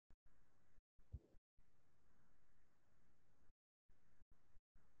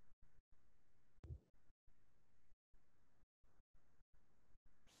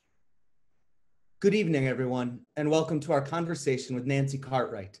Good evening, everyone, and welcome to our conversation with Nancy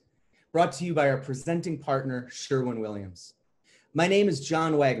Cartwright, brought to you by our presenting partner, Sherwin-Williams. My name is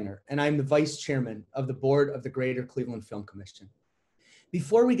John Wagner, and I'm the Vice Chairman of the Board of the Greater Cleveland Film Commission.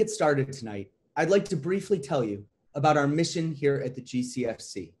 Before we get started tonight, I'd like to briefly tell you about our mission here at the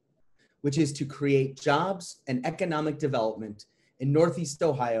GCFC, which is to create jobs and economic development in Northeast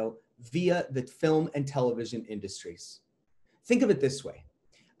Ohio via the film and television industries. Think of it this way.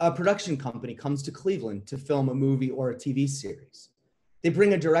 A production company comes to Cleveland to film a movie or a TV series. They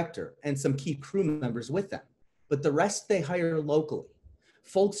bring a director and some key crew members with them, but the rest they hire locally.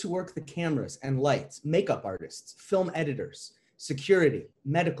 Folks who work the cameras and lights, makeup artists, film editors, security,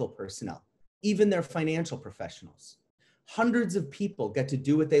 medical personnel, even their financial professionals. Hundreds of people get to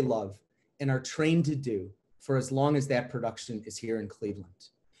do what they love and are trained to do for as long as that production is here in Cleveland.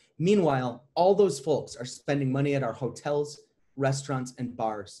 Meanwhile, all those folks are spending money at our hotels, restaurants, and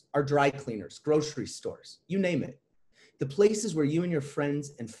bars, our dry cleaners, grocery stores, you name it. The places where you and your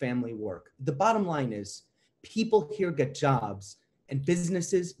friends and family work. The bottom line is, people here get jobs and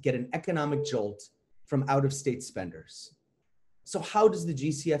businesses get an economic jolt from out-of-state spenders. So how does the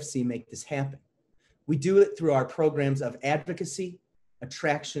GCFC make this happen? We do it through our programs of advocacy,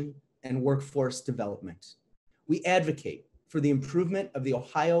 attraction, and workforce development. We advocate for the improvement of the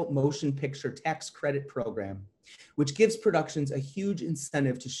Ohio Motion Picture Tax Credit Program, which gives productions a huge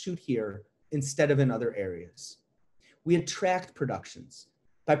incentive to shoot here instead of in other areas. We attract productions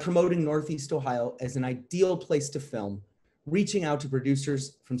by promoting Northeast Ohio as an ideal place to film, reaching out to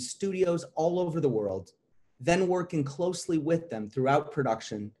producers from studios all over the world, then working closely with them throughout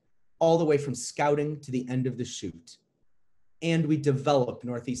production, all the way from scouting to the end of the shoot. And we develop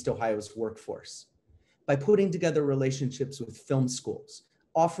Northeast Ohio's workforce by putting together relationships with film schools,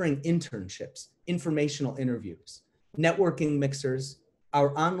 offering internships, informational interviews, networking mixers,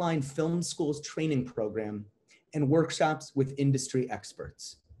 our online film schools training program, and workshops with industry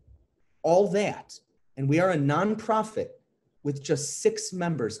experts. All that, and we are a nonprofit with just 6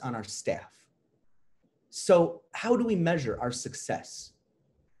 members on our staff. So how do we measure our success?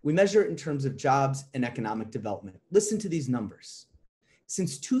 We measure it in terms of jobs and economic development. Listen to these numbers.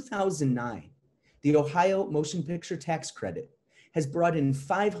 Since 2009, the Ohio Motion Picture Tax Credit has brought in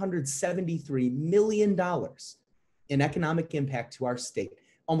 $573 million in economic impact to our state,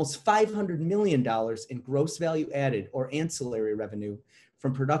 almost $500 million in gross value added or ancillary revenue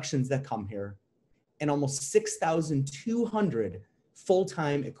from productions that come here, and almost 6,200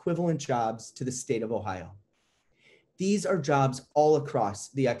 full-time equivalent jobs to the state of Ohio. These are jobs all across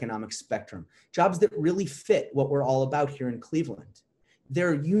the economic spectrum, jobs that really fit what we're all about here in Cleveland. There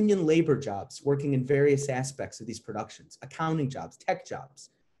are union labor jobs working in various aspects of these productions, accounting jobs, tech jobs,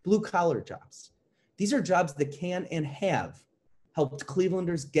 blue-collar jobs. These are jobs that can and have helped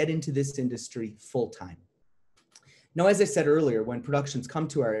Clevelanders get into this industry full-time. Now, as I said earlier, when productions come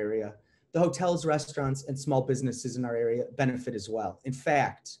to our area, the hotels, restaurants, and small businesses in our area benefit as well. In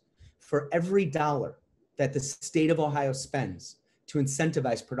fact, for every dollar that the state of Ohio spends to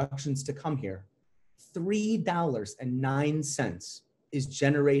incentivize productions to come here, $3.09 is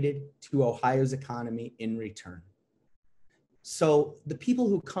generated to Ohio's economy in return. So the people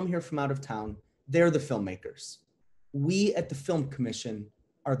who come here from out of town, they're the filmmakers. We at the Film Commission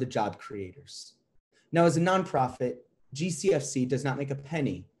are the job creators. Now, as a nonprofit, GCFC does not make a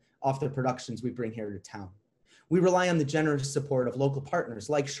penny off the productions we bring here to town. We rely on the generous support of local partners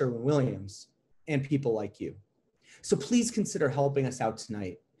like Sherwin-Williams and people like you. So please consider helping us out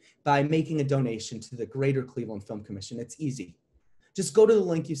tonight by making a donation to the Greater Cleveland Film Commission. It's easy. Just go to the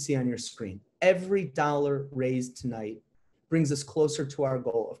link you see on your screen. Every dollar raised tonight brings us closer to our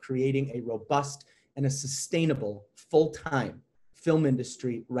goal of creating a robust and a sustainable full-time film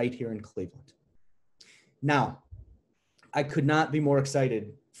industry right here in Cleveland. Now, I could not be more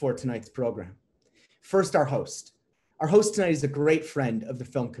excited for tonight's program. First, our host. Our host tonight is a great friend of the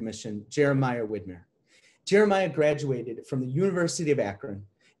Film Commission, Jeremiah Widmer. Jeremiah graduated from the University of Akron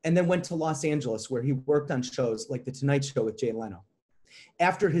and then went to Los Angeles, where he worked on shows like The Tonight Show with Jay Leno.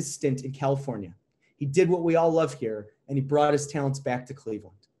 After his stint in California, he did what we all love here, and he brought his talents back to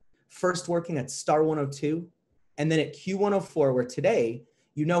Cleveland. First working at Star 102, and then at Q104, where today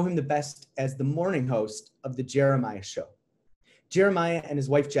you know him the best as the morning host of The Jeremiah Show. Jeremiah and his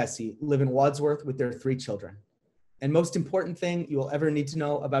wife, Jessie, live in Wadsworth with their 3 children. And most important thing you will ever need to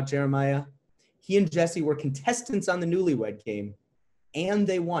know about Jeremiah, he and Jessie were contestants on the Newlywed Game, and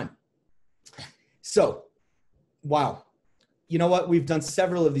they won. So, wow. You know what? We've done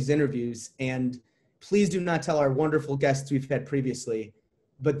several of these interviews, and please do not tell our wonderful guests we've had previously,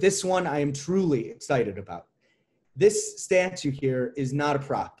 but this one I am truly excited about. This statue here is not a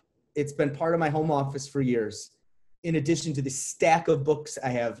prop. It's been part of my home office for years, in addition to the stack of books I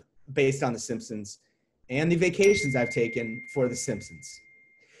have based on The Simpsons and the vacations I've taken for The Simpsons.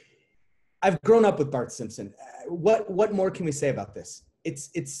 I've grown up with Bart Simpson. What more can we say about this?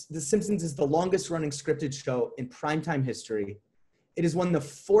 The Simpsons is the longest running scripted show in primetime history. It has won the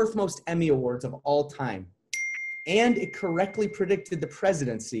 4th most Emmy Awards of all time. And it correctly predicted the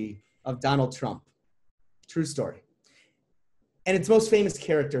presidency of Donald Trump. True story. And its most famous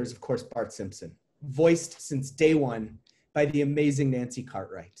character is, of course, Bart Simpson, voiced since day one by the amazing Nancy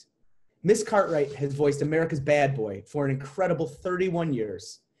Cartwright. Miss Cartwright has voiced America's bad boy for an incredible 31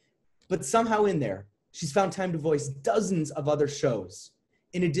 years. But somehow in there, she's found time to voice dozens of other shows,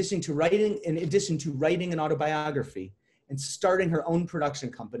 in addition to writing an autobiography and starting her own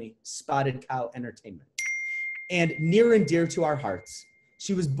production company, Spotted Cow Entertainment. And near and dear to our hearts,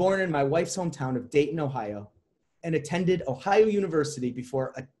 she was born in my wife's hometown of Dayton, Ohio, and attended Ohio University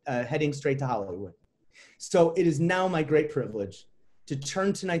before heading straight to Hollywood. So it is now my great privilege to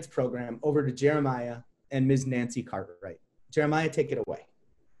turn tonight's program over to Jeremiah and Ms. Nancy Cartwright. Jeremiah, take it away.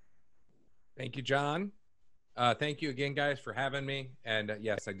 Thank you, John. Thank you again, guys, for having me. And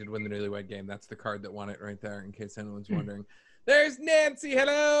yes, I did win the Newlywed Game. That's the card that won it right there, in case anyone's wondering. There's Nancy.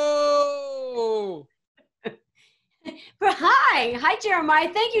 Hello. Hi,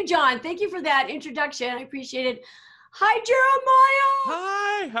 Jeremiah. Thank you, John. Thank you for that introduction. I appreciate it. Hi, Jeremiah.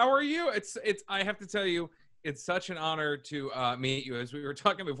 Hi. How are you? It's. I have to tell you, it's such an honor to meet you. As we were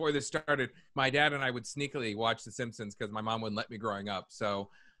talking before this started, my dad and I would sneakily watch The Simpsons because my mom wouldn't let me growing up. So,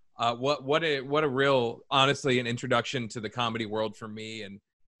 what a real, honestly, an introduction to the comedy world for me, and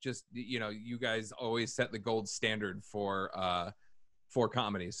just, you know, you guys always set the gold standard for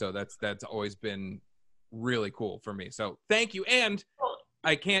comedy. So that's always been really cool for me. So thank you. And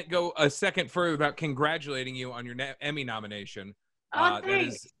I can't go a second further without congratulating you on your Emmy nomination.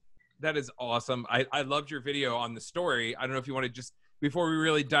 Thanks. That is awesome. I loved your video on the story. I don't know if you want to just, before we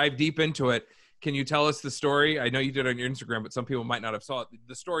really dive deep into it, can you tell us the story? I know you did it on your Instagram, but some people might not have saw it.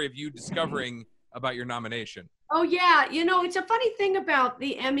 The story of you discovering about your nomination. Oh yeah, you know, it's a funny thing about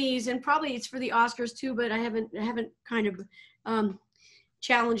the Emmys, and probably it's for the Oscars too, but I haven't kind of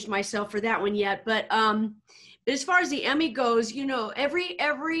challenged myself for that one yet. But as far as the Emmy goes, you know,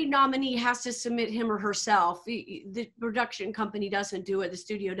 every nominee has to submit him or herself. The production company doesn't do it. The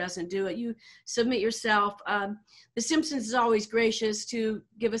studio doesn't do it. You submit yourself. The Simpsons is always gracious to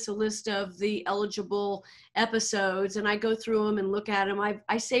give us a list of the eligible episodes, and I go through them and look at them.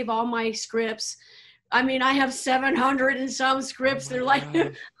 I save all my scripts. I mean, I have 700 and some scripts. They're like,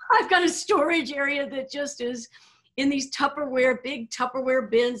 I've got a storage area that just is in these big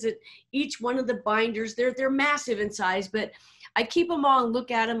Tupperware bins at each one of the binders. They're massive in size, but I keep them all and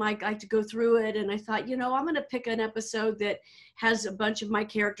look at them. I like to go through it. And I thought, you know, I'm going to pick an episode that has a bunch of my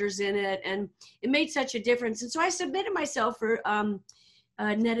characters in it. And it made such a difference. And so I submitted myself for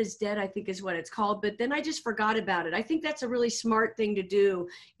Ned is Dead, I think is what it's called. But then I just forgot about it. I think that's a really smart thing to do.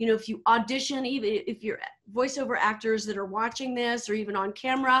 You know, if you audition, even if you're voiceover actors that are watching this or even on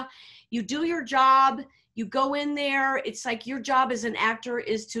camera, you do your job. You go in there, it's like your job as an actor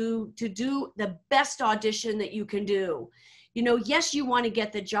is to do the best audition that you can do. You know, yes, you want to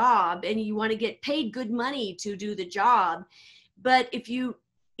get the job and you want to get paid good money to do the job. But if you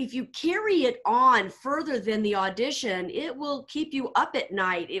carry it on further than the audition, it will keep you up at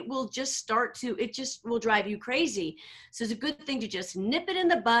night. It just will drive you crazy. So it's a good thing to just nip it in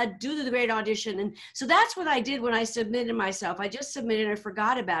the bud, do the great audition. And so that's what I did when I submitted myself. I just submitted and I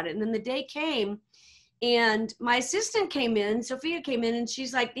forgot about it. And then the day came, and my assistant came in, Sophia came in, and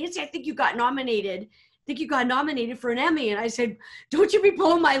she's like, Nancy, I think you got nominated. For an Emmy. And I said, don't you be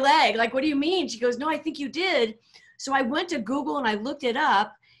pulling my leg. Like, what do you mean? She goes, no, I think you did. So I went to Google and I looked it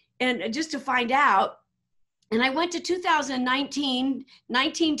up, and just to find out. And I went to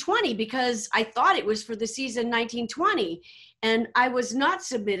 1920, because I thought it was for the season 1920. And I was not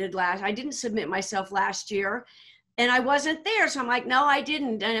submitted I didn't submit myself last year. And I wasn't there. So I'm like, no, I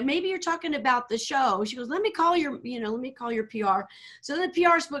didn't. And maybe you're talking about the show. She goes, let me call your PR. So the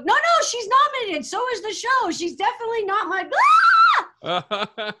PR spoke, no, she's nominated. So is the show. She's definitely not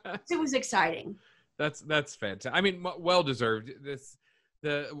my, It was exciting. That's fantastic. I mean, well-deserved. It's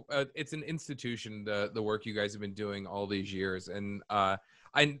an institution, the work you guys have been doing all these years. And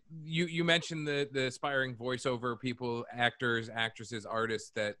you mentioned the aspiring voiceover people, actors, actresses,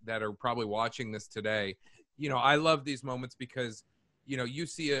 artists that are probably watching this today. You know, I love these moments because, you know, you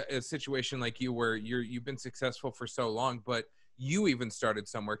see a situation like you where you've been successful for so long, but you even started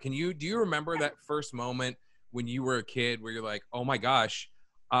somewhere. Do you remember that first moment when you were a kid where you're like, oh my gosh,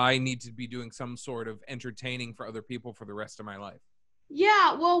 I need to be doing some sort of entertaining for other people for the rest of my life?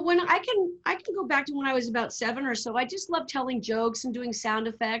 Yeah, well, when I can go back to when I was about 7 or so. I just loved telling jokes and doing sound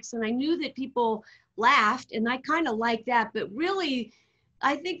effects, and I knew that people laughed, and I kind of liked that. But really,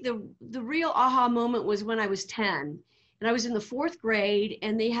 I think the real aha moment was when I was 10, and I was in the 4th grade,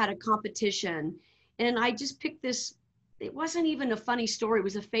 and they had a competition, and I just picked this. It wasn't even a funny story. It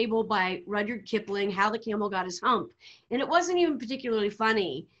was a fable by Rudyard Kipling, How the Camel Got His Hump, and it wasn't even particularly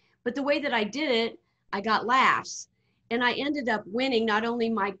funny. But the way that I did it, I got laughs. And I ended up winning not only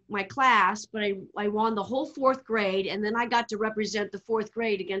my class, but I won the whole 4th grade. And then I got to represent the 4th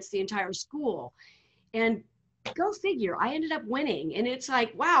grade against the entire school. And go figure, I ended up winning. And it's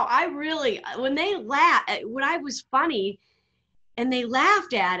like, wow, I really, when they laugh, when I was funny and they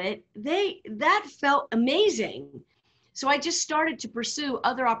laughed at it, that felt amazing. So I just started to pursue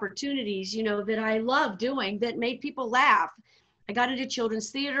other opportunities, that I love doing that made people laugh. I got into children's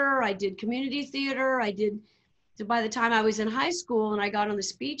theater. I did community theater. So by the time I was in high school and I got on the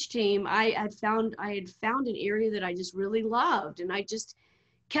speech team, I had found an area that I just really loved, and I just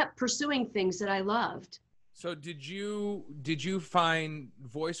kept pursuing things that I loved. So did you find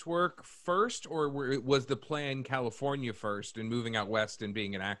voice work first, or was the plan California first and moving out west and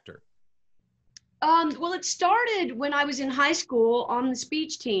being an actor? Well, it started when I was in high school on the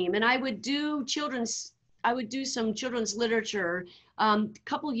speech team, and I would do some children's literature. A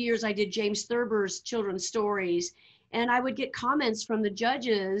couple years I did James Thurber's children's stories, and I would get comments from the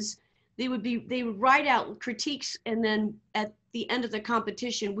judges. They would write out critiques, and then at the end of the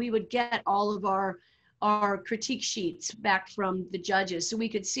competition, we would get all of our critique sheets back from the judges, so we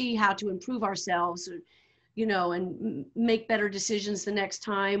could see how to improve ourselves, and make better decisions the next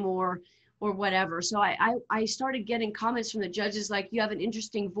time, or whatever. So I started getting comments from the judges like, you have an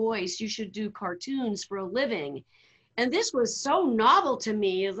interesting voice, you should do cartoons for a living. And this was so novel to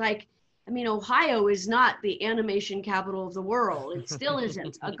me. It's like, Ohio is not the animation capital of the world. It still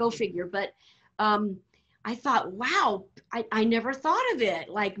isn't, go figure. But I thought, wow, I never thought of it,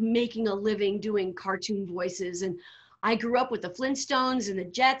 like making a living doing cartoon voices. And I grew up with the Flintstones and the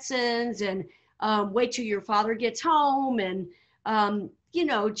Jetsons and Wait Till Your Father Gets Home, and,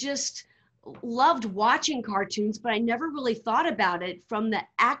 just loved watching cartoons, but I never really thought about it from the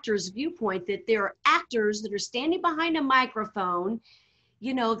actor's viewpoint, that there are actors that are standing behind a microphone,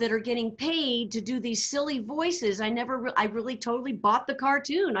 that are getting paid to do these silly voices. I really totally bought the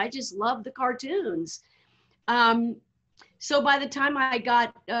cartoon. I just loved the cartoons. So by the time I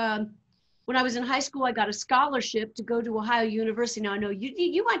got, when I was in high school, I got a scholarship to go to Ohio University. Now I know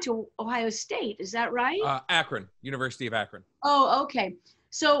you went to Ohio State, is that right? Akron, University of Akron. Oh, okay.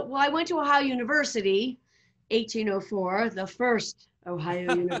 So, I went to Ohio University, 1804, the first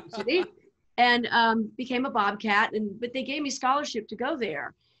Ohio University, and became a Bobcat. But they gave me scholarship to go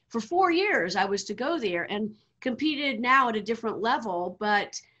there. For 4 years, I was to go there and competed now at a different level,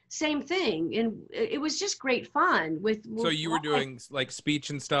 but same thing. And it was just great fun. So you were doing like speech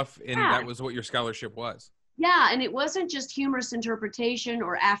and stuff, and that was what your scholarship was? Yeah, and it wasn't just humorous interpretation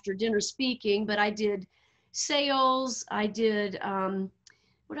or after dinner speaking, but I did sales, I did...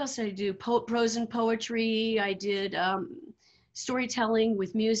 what else did I do? Prose and poetry. I did storytelling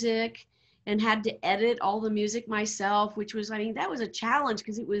with music, and had to edit all the music myself, which was, that was a challenge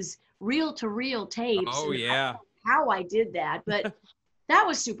because it was reel to reel tapes. Oh, yeah. How I did that, but that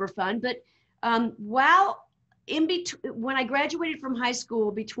was super fun. But when I graduated from high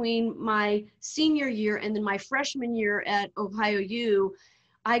school, between my senior year and then my freshman year at Ohio U,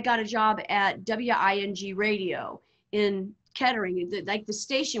 I got a job at WING Radio in Kettering. The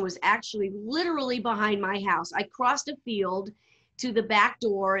station was actually literally behind my house. I crossed a field to the back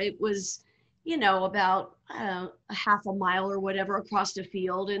door. It was, about a half a mile or whatever across the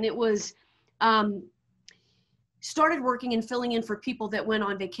field. And it was, started working and filling in for people that went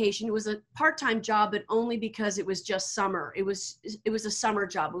on vacation. It was a part-time job, but only because it was just summer. It was a summer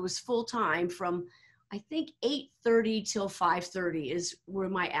job. It was full-time from, I think, 8:30 till 5:30 were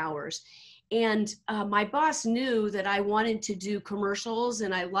my hours. And my boss knew that I wanted to do commercials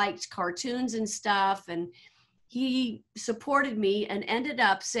and I liked cartoons and stuff. And he supported me and ended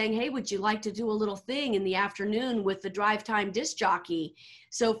up saying, hey, would you like to do a little thing in the afternoon with the drive time disc jockey?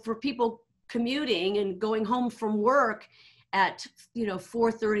 So for people commuting and going home from work at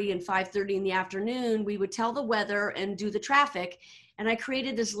 4:30 and 5:30 in the afternoon, we would tell the weather and do the traffic. And I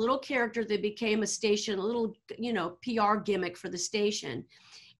created this little character that became a station, a little, PR gimmick for the station.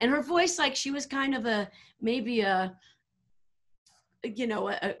 And her voice, like, she was kind of maybe a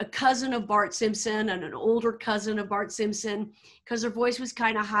cousin of Bart Simpson, and an older cousin of Bart Simpson, because her voice was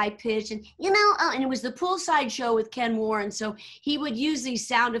kind of high pitched, and and it was the poolside show with Ken Warren. So he would use these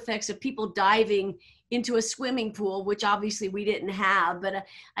sound effects of people diving into a swimming pool, which obviously we didn't have, but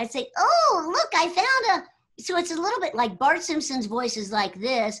I'd say, oh, look, I found so it's a little bit like Bart Simpson's voice is like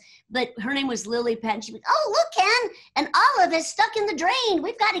this, but her name was Lily Penn. She was, oh, look, Ken, an olive is stuck in the drain.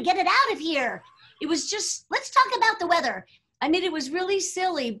 We've got to get it out of here. It was just, let's talk about the weather. I mean, it was really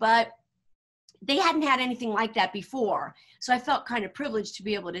silly, but they hadn't had anything like that before. So I felt kind of privileged to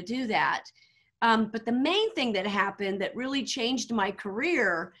be able to do that. But the main thing that happened that really changed my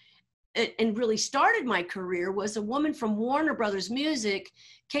career and really started my career was a woman from Warner Brothers Music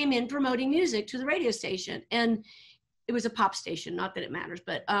came in promoting music to the radio station. And it was a pop station, not that it matters,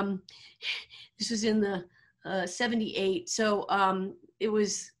 but this was in the 78. So it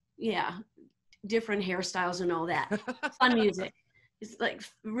was, yeah, different hairstyles and all that. Fun music. It's like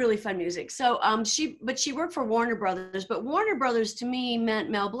really fun music. So she worked for Warner Brothers, but Warner Brothers to me meant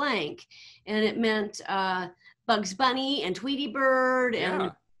Mel Blanc, and it meant Bugs Bunny and Tweety Bird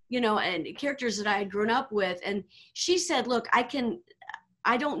and, you know, and characters that I had grown up with. And she said, look,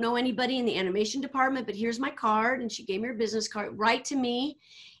 I don't know anybody in the animation department, but here's my card. And she gave me her business card, write to me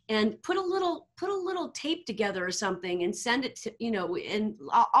and put a little tape together or something and send it to, you know, and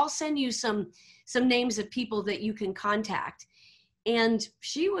I'll send you some names of people that you can contact. And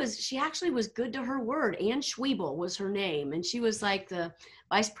she actually was good to her word. Ann Schwiebel was her name. And she was like the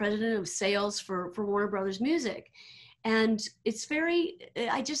vice president of sales for Warner Brothers Music. And it's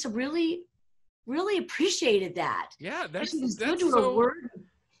I just really, really appreciated that. Yeah, that's good to her word.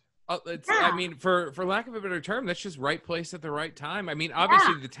 I mean, for lack of a better term, that's just right place at the right time. I mean,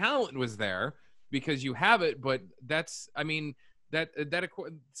 obviously the talent was there because you have it, but that's, I mean, that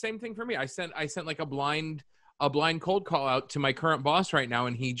same thing for me. I sent like a blind cold call out to my current boss right now,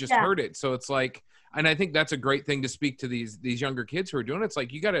 and he just heard it. So it's like, and I think that's a great thing to speak to these younger kids who are doing it. It's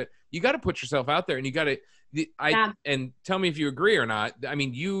like, you gotta put yourself out there, and you gotta, and tell me if you agree or not. I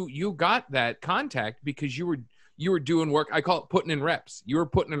mean, you got that contact because you were doing work. I call it putting in reps. You were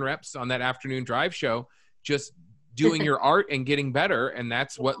putting in reps on that afternoon drive show, just doing your art and getting better. And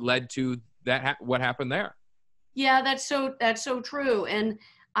that's what led to that, what happened there. Yeah, that's so true. And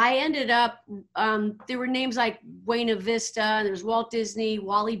I ended up, there were names like Buena Vista, there's Walt Disney,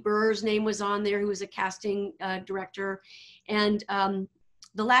 Wally Burr's name was on there, who was a casting director. And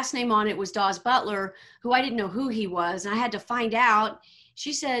the last name on it was Dawes Butler, who I didn't know who he was. And I had to find out.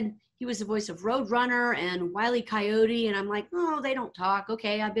 She said he was the voice of Roadrunner and Wile E. Coyote. And I'm like, oh, they don't talk.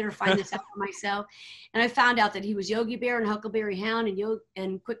 Okay, I better find this out for myself. And I found out that he was Yogi Bear and Huckleberry Hound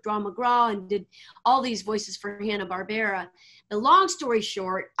and Quick Draw McGraw and did all these voices for Hanna-Barbera. The long story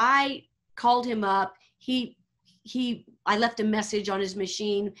short, I called him up. I left a message on his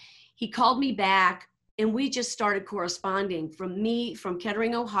machine. He called me back. And we just started corresponding from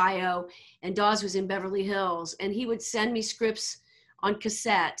Kettering, Ohio, and Dawes was in Beverly Hills. And he would send me scripts on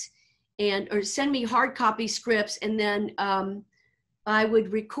cassette or send me hard copy scripts. And then I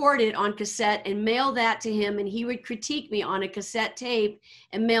would record it on cassette and mail that to him. And he would critique me on a cassette tape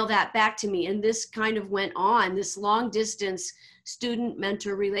and mail that back to me. And this kind of went on, this long distance student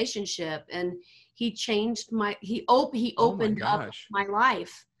mentor relationship. And he changed he opened up my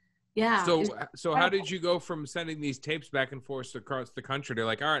life. Yeah. So how did you go from sending these tapes back and forth across the country to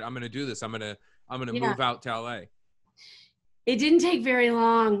like, all right, I'm going to do this. I'm going to move out to LA. It didn't take very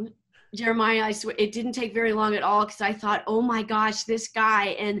long, Jeremiah. I swear it didn't take very long at all. Cause I thought, oh my gosh, this guy,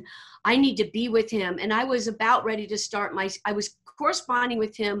 and I need to be with him. And I was about ready to start I was corresponding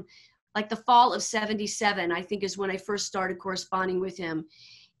with him like the fall of 77, I think is when I first started corresponding with him.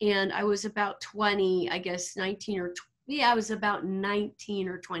 And I was about 20, I guess 19 or 20. Yeah, I was about 19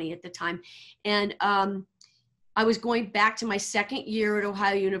 or 20 at the time. And I was going back to my second year at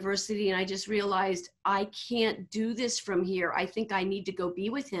Ohio University, and I just realized I can't do this from here. I think I need to go be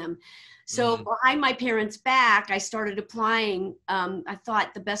with him. So behind my parents' back, I started applying. I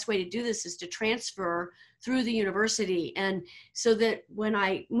thought the best way to do this is to transfer through the university. And so that when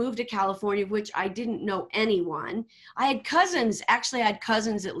I moved to California, which I didn't know anyone, I had cousins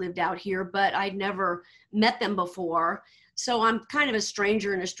that lived out here, but I'd never met them before. So I'm kind of a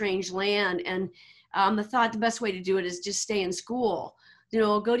stranger in a strange land. And I thought the best way to do it is just stay in school.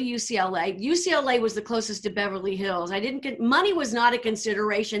 Go to UCLA. UCLA was the closest to Beverly Hills. Money was not a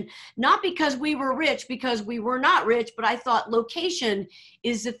consideration, not because we were rich, because we were not rich, but I thought location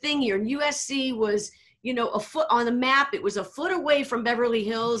is the thing here. And USC was, a foot on the map. It was a foot away from Beverly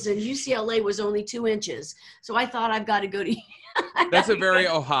Hills, and UCLA was only 2 inches. So I thought I've got to go to. That's a very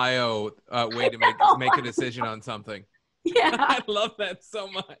Ohio way to make a decision on something. Yeah. I love that so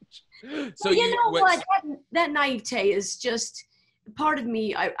much. So well, you know what? That naivete is just part of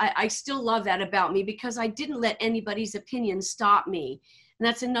me. I still love that about me because I didn't let anybody's opinion stop me. And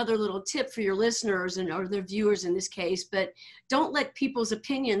that's another little tip for your listeners or their viewers in this case, but don't let people's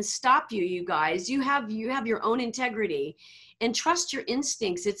opinions stop you, you guys. You have your own integrity, and trust your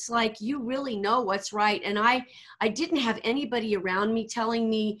instincts. It's like you really know what's right. And I didn't have anybody around me telling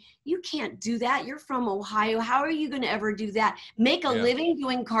me, you can't do that. You're from Ohio. How are you going to ever do that? Make a living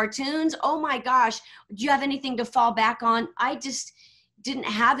doing cartoons? Oh my gosh. Do you have anything to fall back on? I just didn't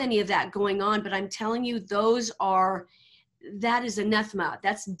have any of that going on, but I'm telling you, that is anathema.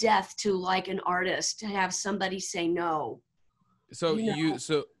 That's death to like an artist, to have somebody say no. So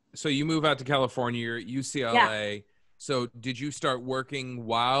you move out to California, you're at UCLA. Yeah. So did you start working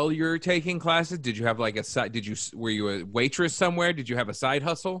while you're taking classes? Did you have like were you a waitress somewhere? Did you have a side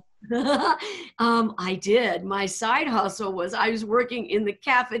hustle? I did. My side hustle was I was working in the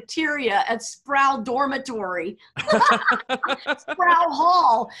cafeteria at Sproul Dormitory, Sproul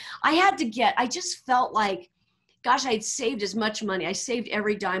Hall. I just felt like, gosh, I'd saved as much money. I saved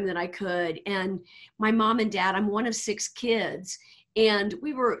every dime that I could. And my mom and dad, I'm one of 6 kids. And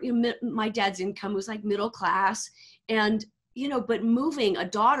my dad's income was like middle class. And, but moving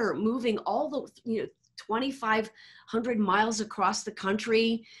all the, 2,500 miles across the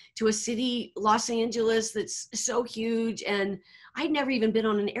country to a city, Los Angeles, that's so huge. And I'd never even been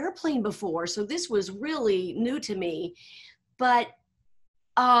on an airplane before. So this was really new to me. But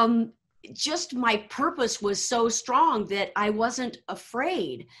just my purpose was so strong that I wasn't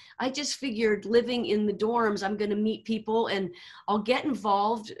afraid. I just figured living in the dorms, I'm going to meet people and I'll get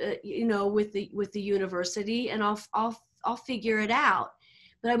involved, with the university, and I'll figure it out.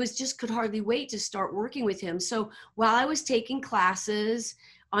 But I could hardly wait to start working with him. So while I was taking classes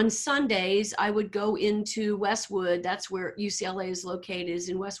on Sundays, I would go into Westwood. That's where UCLA is located, is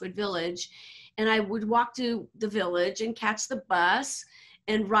in Westwood Village. And I would walk to the village and catch the bus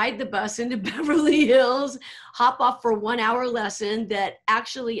and ride the bus into Beverly Hills, hop off for a 1-hour lesson that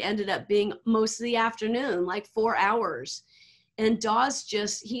actually ended up being most of the afternoon, like 4 hours. And Dawes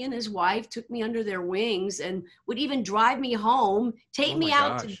he and his wife took me under their wings and would even drive me home, take me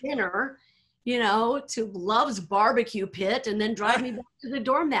out to dinner, to Love's Barbecue Pit, and then drive me back to the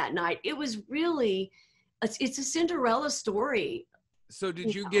dorm that night. It was really, it's a Cinderella story. So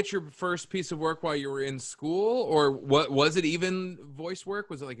did you get your first piece of work while you were in school, or what was it even voice work?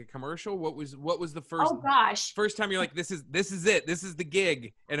 Was it like a commercial? What was the first? Oh gosh! First time you're like, this is it. This is the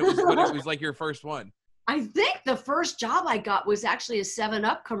gig, and it was like your first one. I think the first job I got was actually a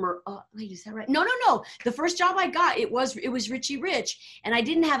 7-Up commercial. Wait, is that right? No. The first job I got, it was Richie Rich, and I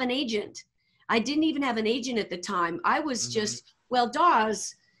didn't have an agent. I didn't even have an agent at the time. I was just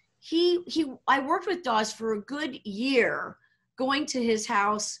Dawes. I worked with Dawes for a good year. Going to his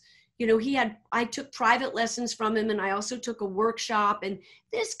house, I took private lessons from him, and I also took a workshop. And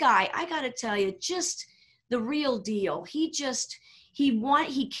this guy, I got to tell you, just the real deal. He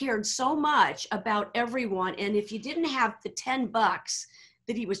cared so much about everyone. And if you didn't have the $10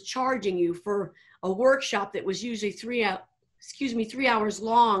 that he was charging you for a workshop that was usually 3 hours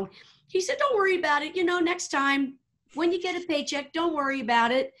long, he said, don't worry about it. Next time when you get a paycheck, don't worry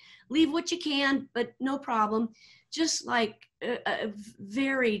about it. Leave what you can, but no problem. Just like he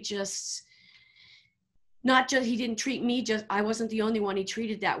didn't treat me, I wasn't the only one he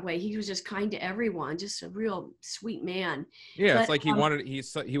treated that way. He was just kind to everyone, just a real sweet man. Yeah. But, it's like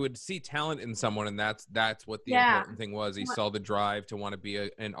he would see talent in someone, and that's what the important thing was. He saw the drive to want to be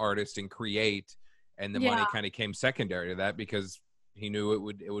an artist and create, and the money kind of came secondary to that because he knew it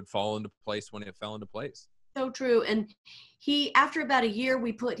would fall into place when it fell into place. So true. And after about a year,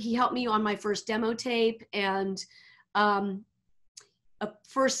 he helped me on my first demo tape and a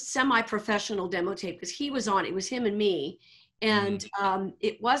first semi-professional demo tape, because he was on it. It was him and me. And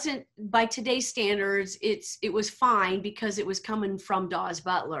it wasn't, by today's standards, it was fine because it was coming from Dawes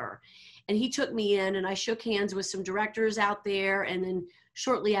Butler. And he took me in, and I shook hands with some directors out there. And then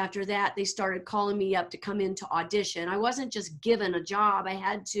shortly after that, they started calling me up to come in to audition. I wasn't just given a job. I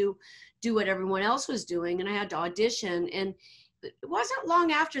had to do what everyone else was doing, and I had to audition. And it wasn't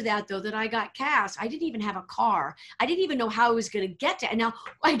long after that, though, that I got cast. I didn't even have a car. I didn't even know how I was going to get there. And now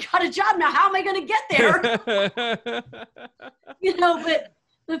I got a job. Now, how am I going to get there? But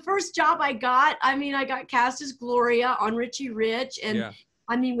the first job I got cast as Gloria on Richie Rich. And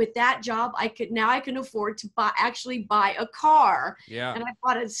with that job, I can afford to buy a car. Yeah. And I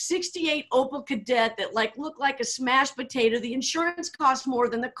bought a 68 Opel Kadett that looked like a smashed potato. The insurance cost more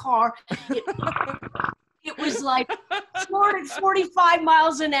than the car. It was like 45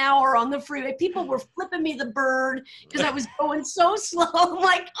 miles an hour on the freeway. People were flipping me the bird because I was going so slow. I'm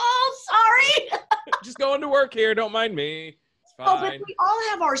like, oh, sorry. Just going to work here. Don't mind me. It's fine. Oh, but we all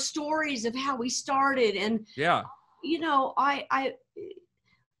have our stories of how we started. And,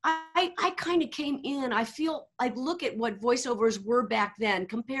 I kind of came in, I look at what voiceovers were back then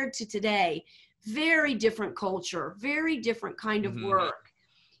compared to today, very different culture, very different kind of work,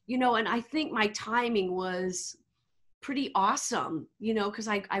 you know, and I think my timing was pretty awesome, you know, because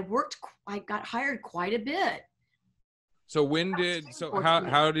I got hired quite a bit. So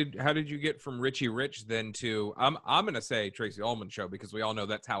how did you get from Richie Rich then to I'm gonna say Tracy Ullman Show, because we all know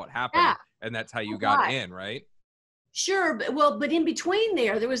that's how it happened, Yeah. and that's how you got in, right? Sure, but in between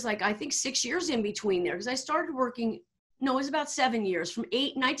there was like, I think 6 years in between there, because I started working, no, it was about 7 years. From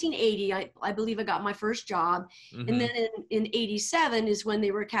 1980, I believe I got my first job. And then in 87 is when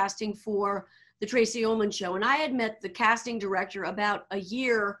they were casting for the Tracy Ullman Show. And I had met the casting director about a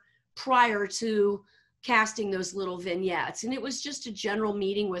year prior to casting those little vignettes. And it was just a general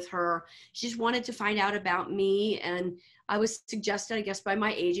meeting with her. She just wanted to find out about me. And I was suggested, I guess, by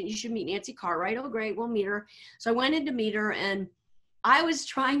my agent, you should meet Nancy Cartwright. Oh, great, we'll meet her. So I went in to meet her, and I was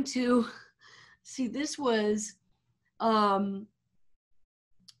trying to see, this was, I'm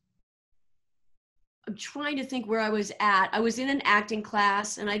trying to think where I was at. I was in an acting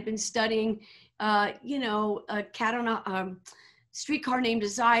class, and I'd been studying, you know, a Cat on a Streetcar Named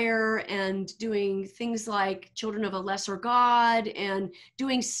Desire, and doing things like Children of a Lesser God, and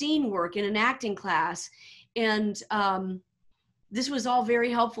doing scene work in an acting class. And this was all very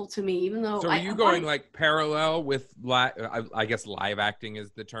helpful to me, even though. So are you going like parallel with, I guess live acting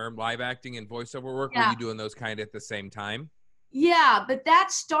is the term, live acting and voiceover work? Yeah. Were you doing those kind of at the same time? Yeah, but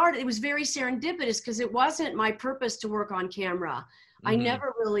that started, it was very serendipitous, because it wasn't my purpose to work on camera. I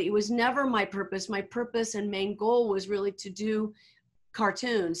never really, it was never my purpose. My purpose and main goal was really to do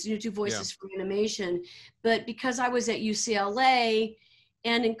cartoons, you know, do voices for animation. But because I was at UCLA,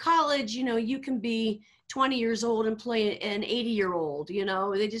 and in college, you know, you can be 20 years old and play an 80-year-old, you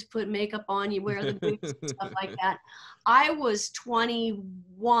know, they just put makeup on you, wear the boots and stuff like that. I was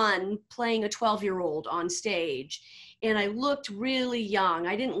 21 playing a 12-year-old on stage, and I looked really young.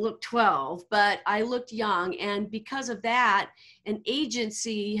 I didn't look 12, but I looked young. And because of that, an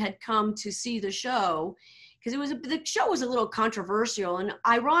agency had come to see the show, because the show was a little controversial, and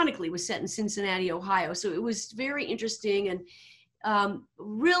ironically was set in Cincinnati, Ohio. So it was very interesting, and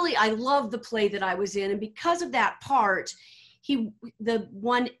really, I loved the play that I was in. And because of that part,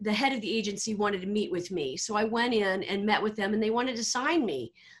 the head of the agency wanted to meet with me. So I went in and met with them, and they wanted to sign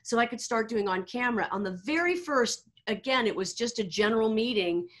me so I could start doing on camera. On the very first, again, it was just a general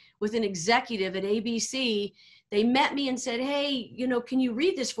meeting with an executive at ABC. They met me and said, hey, you know, can you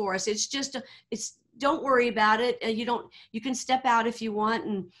read this for us? Don't worry about it. You can step out if you want,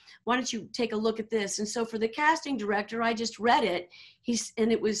 and why don't you take a look at this? And so for the casting director, I just read it.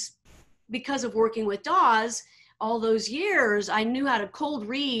 And it was because of working with Dawes all those years, I knew how to cold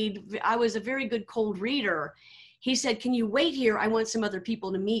read. I was a very good cold reader. He said, can you wait here? I want some other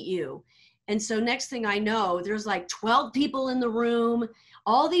people to meet you. And so next thing I know, there's like 12 people in the room,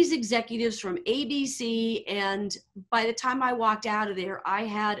 all these executives from ABC. And by the time I walked out of there, I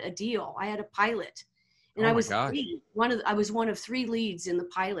had a deal. I had a pilot. And I was one of 3 leads in the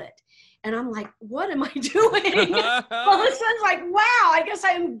pilot. And I'm like, what am I doing? Well, this was like, wow, I guess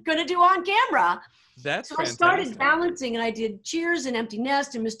I'm going to do on camera. That's so fantastic. I started balancing, and I did Cheers and Empty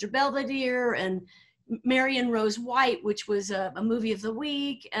Nest and Mr. Belvedere and Marion Rose White, which was a movie of the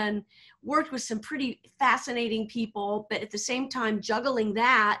week, and worked with some pretty fascinating people, but at the same time juggling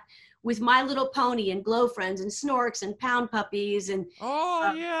that with My Little Pony and Glow Friends and Snorks and Pound Puppies and yeah,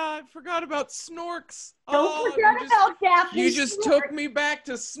 I forgot about Snorks. Don't forget about Daphne. You just took me back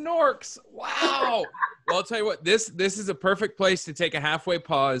to Snorks. Wow. Well, I'll tell you what, this is a perfect place to take a halfway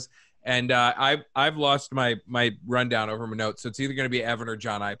pause. And I've lost my rundown over my notes, so it's either going to be Evan or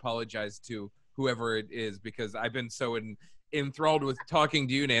John. I apologize to whoever it is, because I've been so enthralled with talking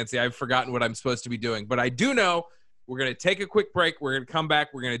to you, Nancy. I've forgotten what I'm supposed to be doing. But I do know we're going to take a quick break. We're going to come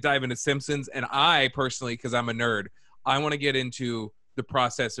back. We're going to dive into Simpsons. And I personally, because I'm a nerd, I want to get into the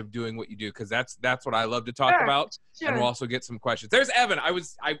process of doing what you do, because that's what I love to talk about. Sure. And we'll also get some questions. There's Evan.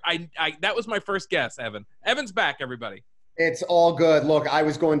 That was my first guess, Evan. Evan's back, everybody. It's all good. Look, I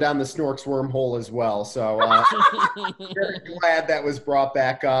was going down the Snorks wormhole as well, so very glad that was brought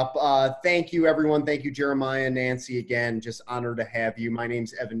back up. Thank you, everyone. Thank you, Jeremiah and Nancy. Again, just honored to have you. My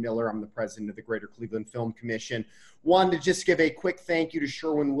name's Evan Miller. I'm the president of the Greater Cleveland Film Commission. Wanted to just give a quick thank you to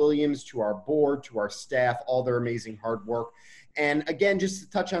Sherwin-Williams, to our board, to our staff, all their amazing hard work. And again, just to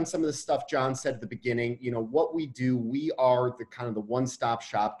touch on some of the stuff John said at the beginning, you know, what we do, we are the kind of the one-stop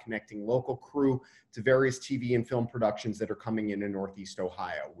shop connecting local crew to various TV and film productions that are coming in Northeast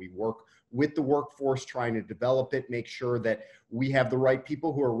Ohio. We work with the workforce, trying to develop it, make sure that we have the right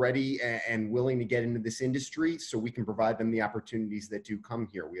people who are ready and willing to get into this industry so we can provide them the opportunities that do come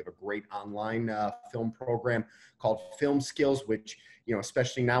here. We have a great online film program called Film Skills, which, you know,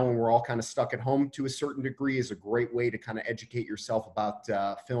 especially now when we're all kind of stuck at home to a certain degree, is a great way to kind of educate yourself about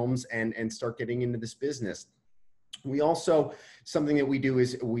films and start getting into this business. We also, something that we do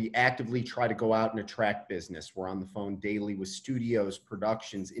is we actively try to go out and attract business. We're on the phone daily with studios,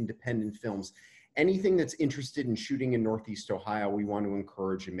 productions, independent films. Anything that's interested in shooting in Northeast Ohio, we want to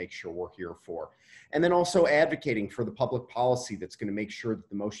encourage and make sure we're here for. And then also advocating for the public policy that's going to make sure that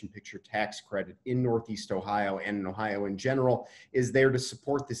the motion picture tax credit in Northeast Ohio and in Ohio in general is there to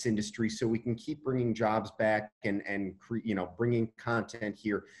support this industry so we can keep bringing jobs back and you know, bringing content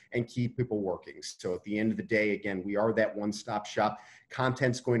here and keep people working. So at the end of the day, again, we are that one-stop shop.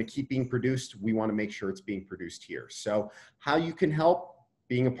 Content's going to keep being produced. We want to make sure it's being produced here. So how you can help?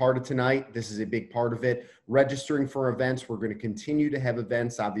 Being a part of tonight, this is a big part of it. Registering for events, we're going to continue to have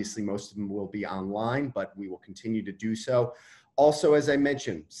events. Obviously, most of them will be online, but we will continue to do so. Also, as I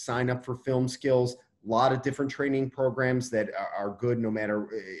mentioned, sign up for Film Skills. A lot of different training programs that are good no matter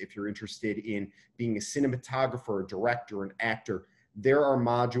if you're interested in being a cinematographer, a director, an actor. There are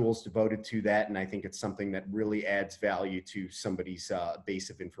modules devoted to that, and I think it's something that really adds value to somebody's base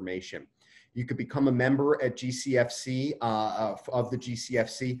of information. You could become a member at GCFC, of the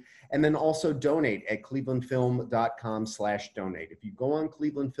GCFC, and then also donate at clevelandfilm.com/donate. If you go on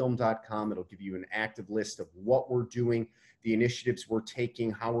clevelandfilm.com, it'll give you an active list of what we're doing, the initiatives we're taking,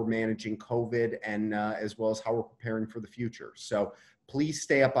 how we're managing COVID, and as well as how we're preparing for the future. So please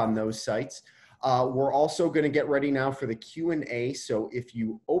stay up on those sites. We're also going to get ready now for the Q&A. So if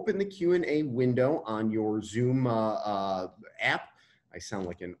you open the Q&A window on your Zoom app, I sound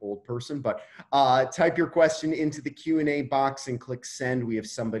like an old person, but type your question into the Q&A box and click send. We have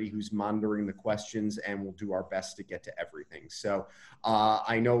somebody who's monitoring the questions and we'll do our best to get to everything. So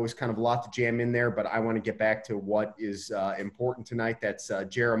I know it was kind of a lot to jam in there, but I want to get back to what is important tonight. That's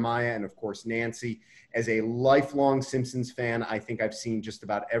Jeremiah and of course Nancy. As a lifelong Simpsons fan, I think I've seen just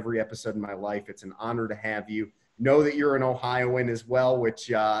about every episode in my life. It's an honor to have you. Know that you're an Ohioan as well, which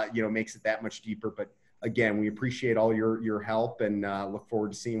you know, makes it that much deeper. But again, we appreciate all your help and look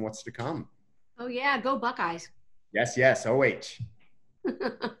forward to seeing what's to come. Oh yeah, go Buckeyes. Yes, yes, OH.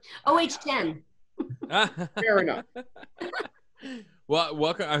 OH10. Fair enough. Well,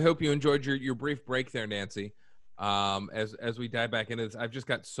 welcome. I hope you enjoyed your brief break there, Nancy. As we dive back into this, I've just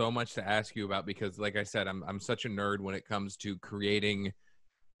got so much to ask you about because, like I said, I'm such a nerd when it comes to creating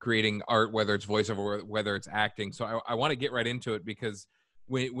art, whether it's voiceover or whether it's acting. So I want to get right into it because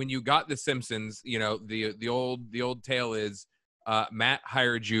when you got The Simpsons, you know, the old tale is Matt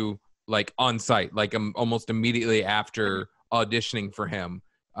hired you like on site, like almost immediately after auditioning for him.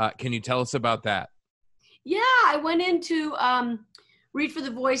 Can you tell us about that? Yeah, I went in to read for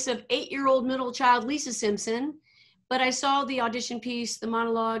the voice of 8-year-old middle child Lisa Simpson, but I saw the audition piece, the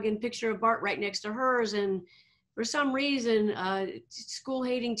monologue, and picture of Bart right next to hers, and for some reason,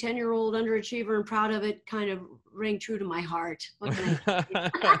 school-hating 10-year-old underachiever and proud of it kind of rang true to my heart. What can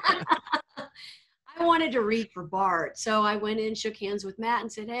I I wanted to read for Bart, so I went in, shook hands with Matt,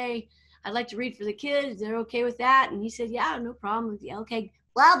 and said, "Hey, I'd like to read for the kids. They're okay with that?" And he said, "Yeah, no problem. Yeah, okay."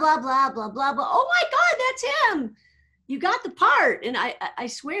 Blah blah blah blah blah blah. Oh my God, that's him! You got the part, and I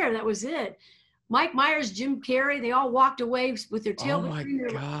swear that was it. Mike Myers, Jim Carrey, they all walked away with their tail between their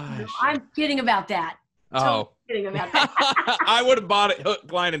legs. No, I'm kidding about that. Oh, kidding about that. I would have bought it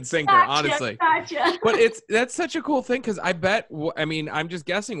hook, line, and sinker, honestly. Gotcha. But that's such a cool thing because I bet. I mean, I'm just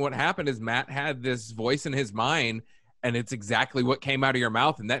guessing what happened is Matt had this voice in his mind, and it's exactly what came out of your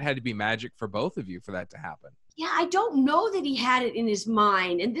mouth, and that had to be magic for both of you for that to happen. Yeah, I don't know that he had it in his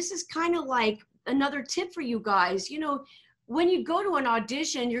mind, and this is kind of like another tip for you guys. You know, when you go to an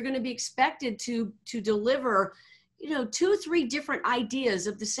audition, you're going to be expected to deliver, you know, 2-3 different ideas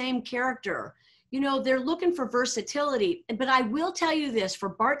of the same character. You know, they're looking for versatility. But I will tell you this, for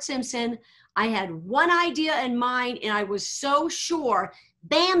Bart Simpson, I had one idea in mind, and I was so sure,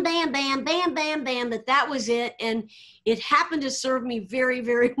 bam, bam, bam, bam, bam, bam, that was it. And it happened to serve me very,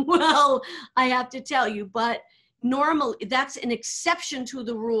 very well, I have to tell you. But normally, that's an exception to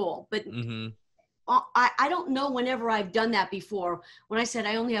the rule. But I don't know whenever I've done that before, when I said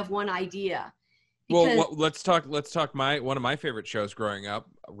I only have one idea. Well, let's talk. One of my favorite shows growing up,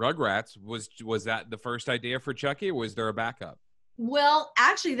 Rugrats. Was that the first idea for Chucky, or was there a backup? Well,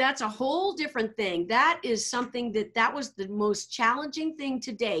 actually, that's a whole different thing. That is something that was the most challenging thing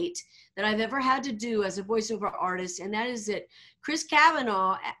to date that I've ever had to do as a voiceover artist, and that is that Chris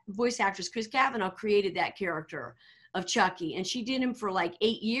Cavanaugh, voice actress Chris Cavanaugh, created that character. of Chucky, and she did him for like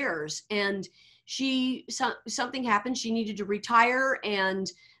 8 years. And something happened. She needed to retire,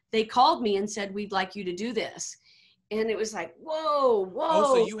 and they called me and said, "We'd like you to do this." And it was like, whoa.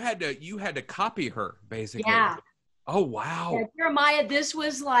 Oh, so you had to copy her, basically. Yeah. Oh, wow. Yeah, Jeremiah, this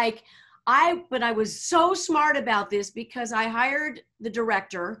was like, but I was so smart about this because I hired the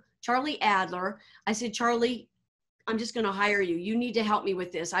director, Charlie Adler. I said, "Charlie, I'm just going to hire you. You need to help me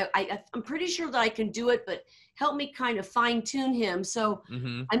with this. I'm pretty sure that I can do it, but help me kind of fine tune him." So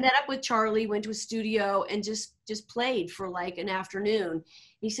I met up with Charlie, went to a studio, and just played for like an afternoon.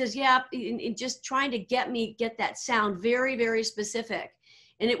 He says, "Yeah," and just trying to get that sound very, very specific.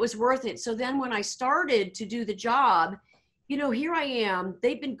 And it was worth it. So then when I started to do the job, here I am.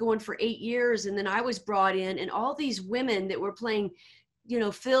 They've been going for 8 years. And then I was brought in, and all these women that were playing,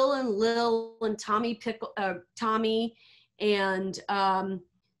 Phil and Lil and Tommy and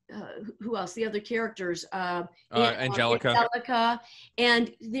who else? The other characters, Angelica,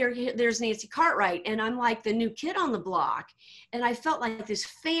 and there's Nancy Cartwright, and I'm like the new kid on the block, and I felt like this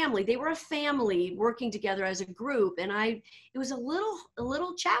family. They were a family working together as a group, and it was a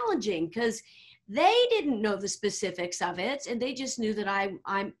little challenging because they didn't know the specifics of it, and they just knew that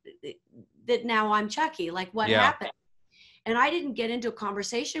that now I'm Chucky. Like, what happened? And I didn't get into a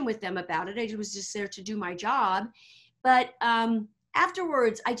conversation with them about it. I was just there to do my job. But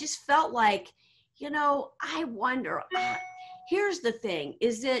afterwards, I just felt like, I wonder, here's the thing,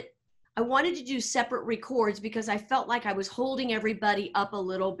 is that I wanted to do separate records because I felt like I was holding everybody up a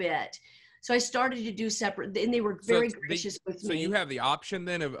little bit. So I started to do separate, and they were very gracious with me. So you have the option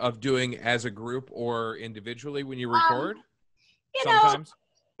then of doing as a group or individually when you record? Sometimes?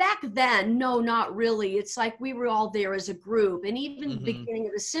 Back then, no, not really. It's like we were all there as a group. And even the beginning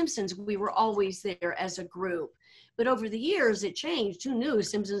of The Simpsons, we were always there as a group. But over the years, it changed. Who knew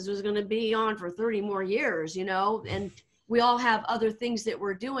Simpsons was going to be on for 30 more years, And we all have other things that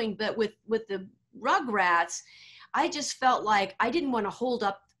we're doing. But with the Rugrats, I just felt like I didn't want to hold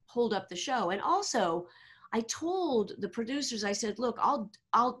up the show. And also, I told the producers, I said, "Look,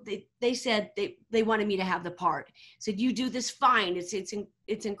 they said they wanted me to have the part. Said, "You do this fine.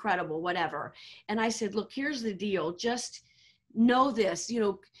 It's incredible, whatever." And I said, "Look, here's the deal. Just know this,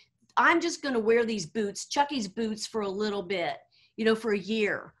 I'm just going to wear these boots, Chucky's boots, for a little bit, for a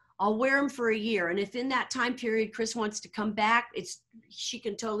year. I'll wear them for a year. And if in that time period, Chris wants to come back, she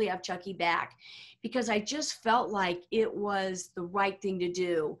can totally have Chucky back," because I just felt like it was the right thing to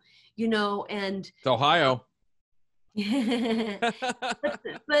do, and it's Ohio.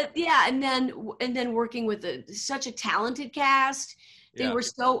 but yeah. And then working with such a talented cast, they were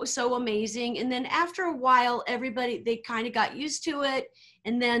so amazing. And then after a while, they kind of got used to it.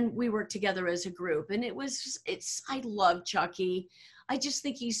 And then we worked together as a group, and I love Chucky. I just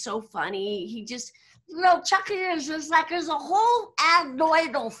think he's so funny. Chucky is just like, there's a whole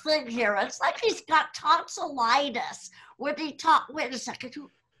adenoidal thing here. It's like he's got tonsillitis. Wait a second.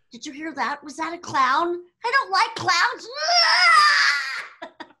 Did you hear that? Was that a clown? I don't like clowns.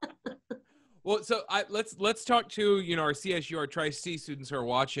 Well, so let's talk to, our CSU, our Tri-C students who are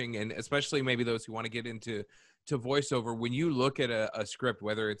watching, and especially maybe those who want to get into voiceover. When you look at a script,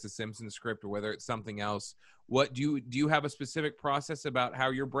 whether it's a Simpsons script or whether it's something else, what do you have a specific process about how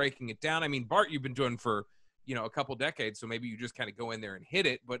you're breaking it down? I mean, Bart, you've been doing for, a couple decades, so maybe you just kind of go in there and hit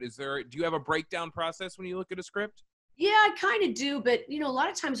it. But do you have a breakdown process when you look at a script? Yeah, I kind of do. But, a lot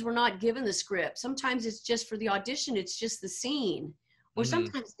of times we're not given the script. Sometimes it's just for the audition. It's just the scene. Or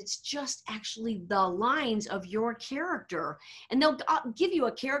sometimes it's just actually the lines of your character, and they'll give you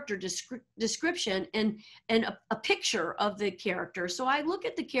a character description and a picture of the character. So I look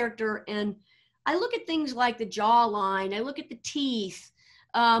at the character, and I look at things like the jawline. I look at the teeth.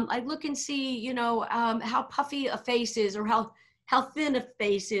 I look and see, how puffy a face is, or how thin a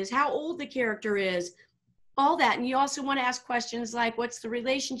face is, how old the character is, all that. And you also want to ask questions like, what's the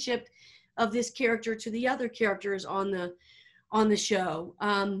relationship of this character to the other characters on the show?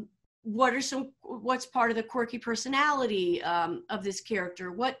 What's part of the quirky personality of this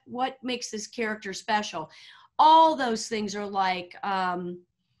character? What makes this character special? All those things are like,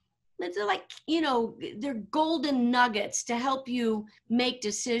 they're like, they're golden nuggets to help you make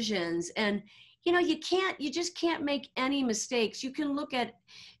decisions. And, you just can't make any mistakes. You can look at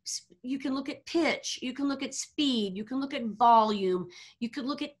pitch, you can look at speed, you can look at volume, you can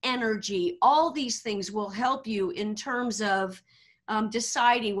look at energy. All these things will help you in terms of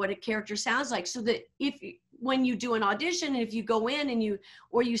deciding what a character sounds like, so that when you do an audition, and if you go in and you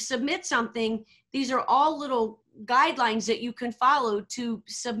submit something, these are all little guidelines that you can follow to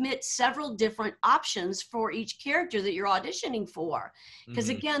submit several different options for each character that you're auditioning for. Because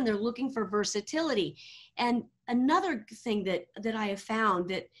again, they're looking for versatility. And another thing that I have found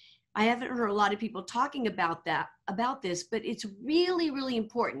that I haven't heard a lot of people talking about this, but it's really, really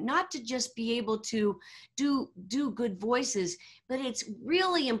important not to just be able to do good voices, but it's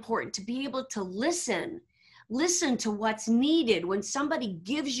really important to be able to listen to what's needed when somebody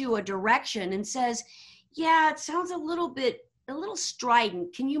gives you a direction and says, yeah, it sounds a little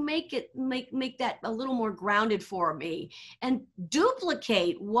strident. Can you make that a little more grounded for me? And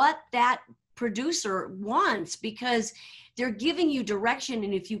duplicate what that producer wants, because they're giving you direction.